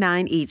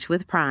 $9.99 each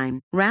with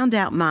Prime. Round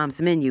out Mom's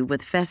menu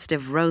with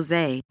festive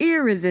rosé,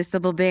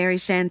 irresistible berry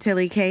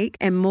chantilly cake,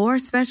 and more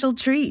special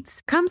treats.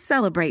 Come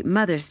celebrate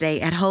Mother's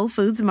Day at Whole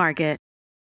Foods Market.